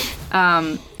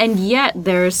 And yet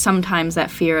there's sometimes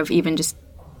that fear of even just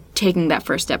taking that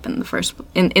first step in the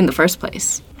first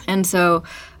place. And so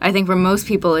I think for most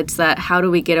people it's that how do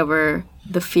we get over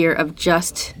the fear of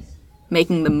just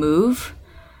making the move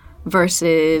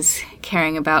versus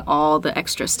caring about all the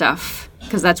extra stuff,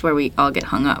 because that's where we all get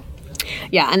hung up.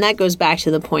 Yeah, and that goes back to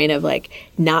the point of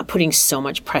not putting so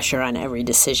much pressure on every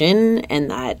decision, and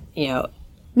that,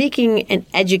 making an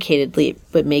educated leap,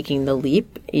 but making the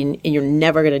leap, and you're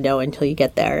never going to know until you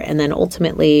get there. And then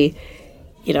ultimately,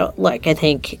 look, I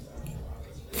think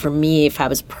for me, Fab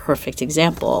was a perfect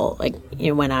example.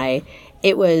 When I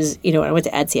went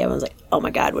to Etsy, I was oh my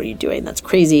God, what are you doing? That's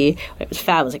crazy. When it was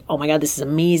Fab, I was oh my God, this is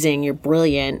amazing. You're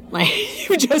brilliant.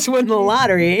 You just won the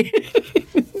lottery.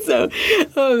 So,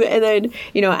 and then,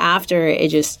 after it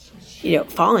just,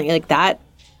 falling that,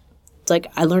 it's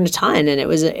I learned a ton, and it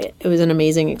was an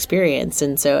amazing experience.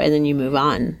 And so, and then you move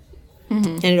on,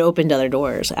 and it opened other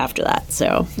doors after that.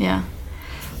 So, yeah.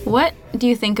 What do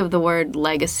you think of the word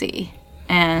legacy,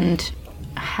 and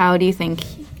how do you think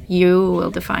you will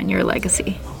define your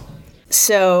legacy?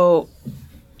 So,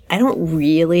 I don't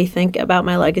really think about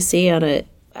my legacy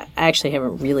I actually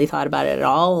haven't really thought about it at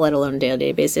all, let alone a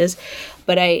day-to-day basis.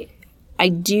 But I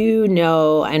do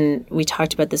know, and we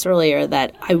talked about this earlier,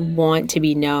 that I want to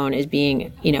be known as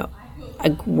being, a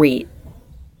great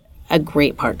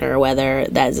partner, whether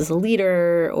that's as a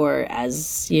leader or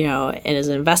as, and as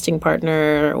an investing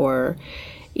partner or,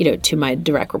 to my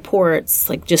direct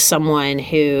reports, just someone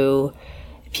who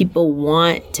people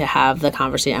want to have the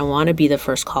conversation. I want to be the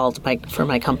first call for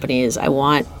my companies. I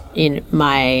want in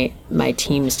my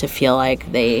teams to feel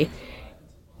they,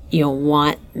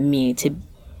 want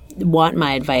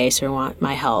my advice or want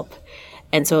my help.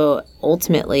 And so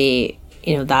ultimately,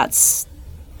 that's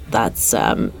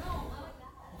how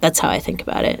I think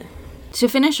about it. To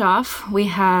finish off, we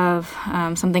have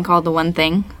something called the one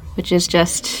thing, which is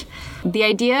just the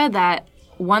idea that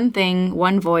one thing,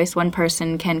 one voice, one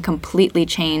person can completely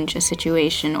change a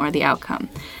situation or the outcome.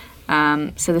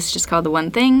 So this is just called the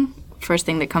one thing. First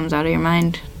thing that comes out of your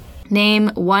mind. Name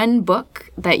one book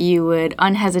that you would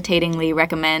unhesitatingly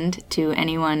recommend to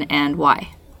anyone and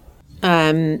why.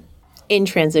 In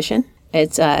Transition.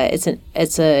 It's a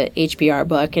HBR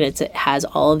book, and it has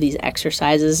all of these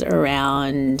exercises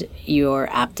around your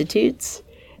aptitudes,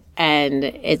 and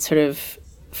it sort of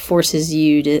forces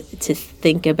you to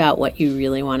think about what you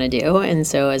really want to do. And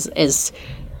so as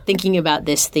thinking about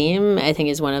this theme, I think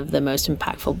is one of the most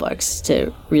impactful books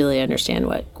to really understand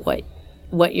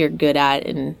what you're good at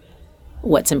and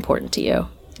what's important to you.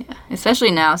 Yeah, especially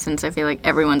now since I feel like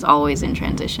everyone's always in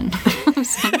transition.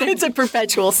 It's a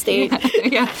perpetual state.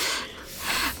 Yeah.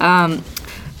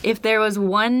 If there was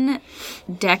one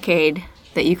decade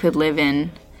that you could live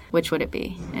in, which would it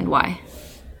be and why?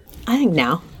 I think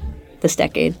now, this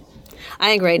decade. I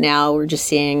think right now we're just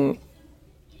seeing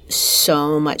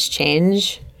so much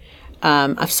change,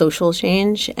 of social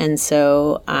change, and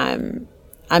so I'm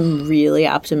really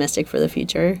optimistic for the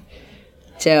future.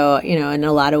 So, in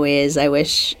a lot of ways, I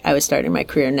wish I was starting my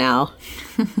career now.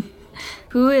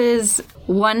 Who is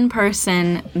one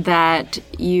person that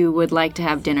you would like to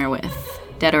have dinner with,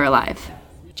 dead or alive?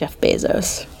 Jeff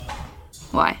Bezos.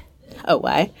 Why? Oh,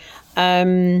 why?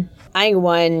 I think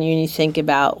one, you think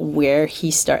about where he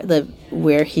started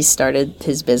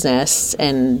his business,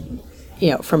 and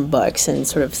from books, and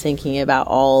sort of thinking about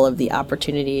all of the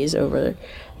opportunities over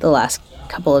the last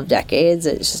couple of decades.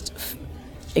 It's just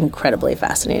incredibly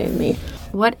fascinating to me.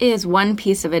 What is one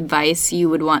piece of advice you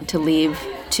would want to leave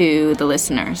to the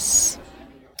listeners?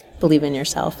 Believe in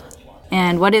yourself.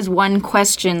 And what is one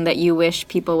question that you wish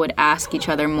people would ask each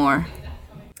other more?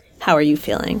 How are you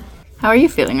feeling? How are you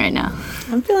feeling right now?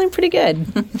 I'm feeling pretty good.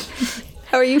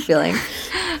 How are you feeling?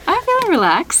 I'm feeling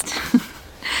relaxed.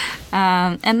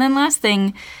 And then last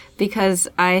thing, because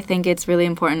I think it's really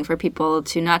important for people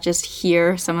to not just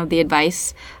hear some of the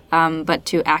advice, but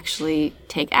to actually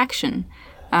take action.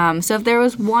 So if there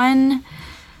was one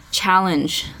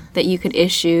challenge that you could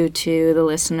issue to the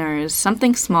listeners,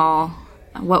 something small,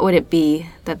 what would it be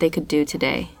that they could do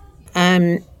today?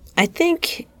 I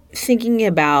think thinking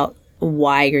about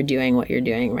why you're doing what you're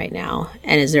doing right now,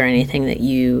 and is there anything that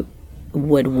you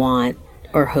would want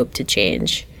or hope to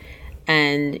change?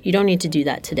 And you don't need to do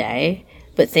that today,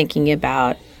 but thinking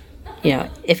about,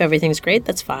 if everything's great,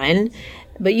 that's fine.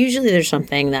 But usually there's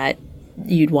something that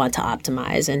you'd want to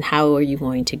optimize, and how are you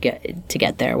going to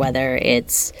get there, whether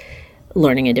it's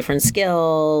learning a different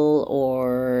skill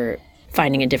or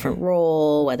finding a different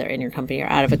role, whether in your company or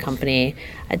out of a company.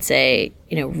 I'd say,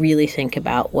 really think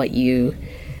about what you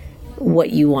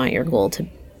want your goal to,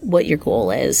 what your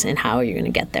goal is, and how you're going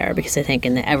to get there. Because I think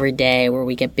in the everyday where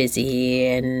we get busy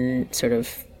and sort of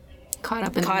caught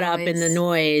up in the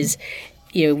noise,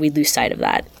 we lose sight of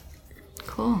that.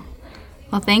 Cool.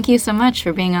 Well, thank you so much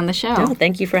for being on the show. Oh,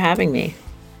 thank you for having me.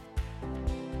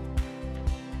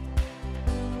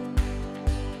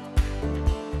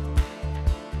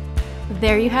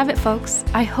 There you have it, folks.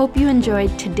 I hope you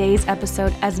enjoyed today's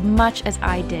episode as much as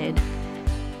I did.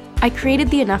 I created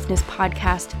the Enoughness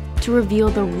podcast to reveal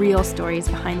the real stories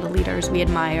behind the leaders we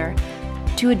admire,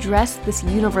 to address this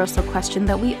universal question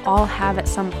that we all have at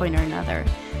some point or another.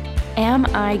 Am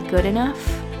I good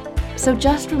enough? So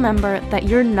just remember that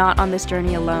you're not on this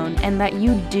journey alone, and that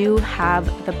you do have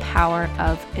the power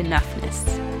of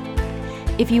enoughness.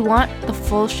 If you want the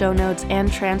full show notes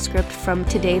and transcript from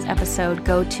today's episode,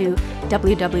 go to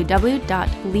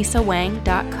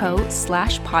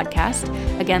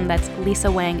www.lisawang.co/podcast. Again, that's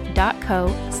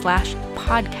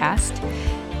lisawang.co/podcast.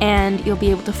 And you'll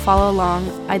be able to follow along.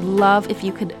 I'd love if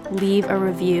you could leave a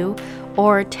review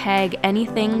or tag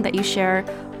anything that you share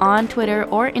on Twitter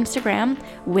or Instagram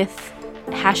with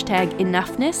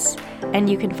 #enoughness. And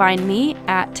you can find me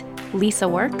at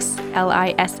LisaWorks,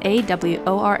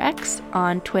 LisaWorks,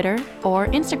 on Twitter or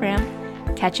Instagram.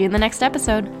 Catch you in the next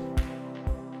episode.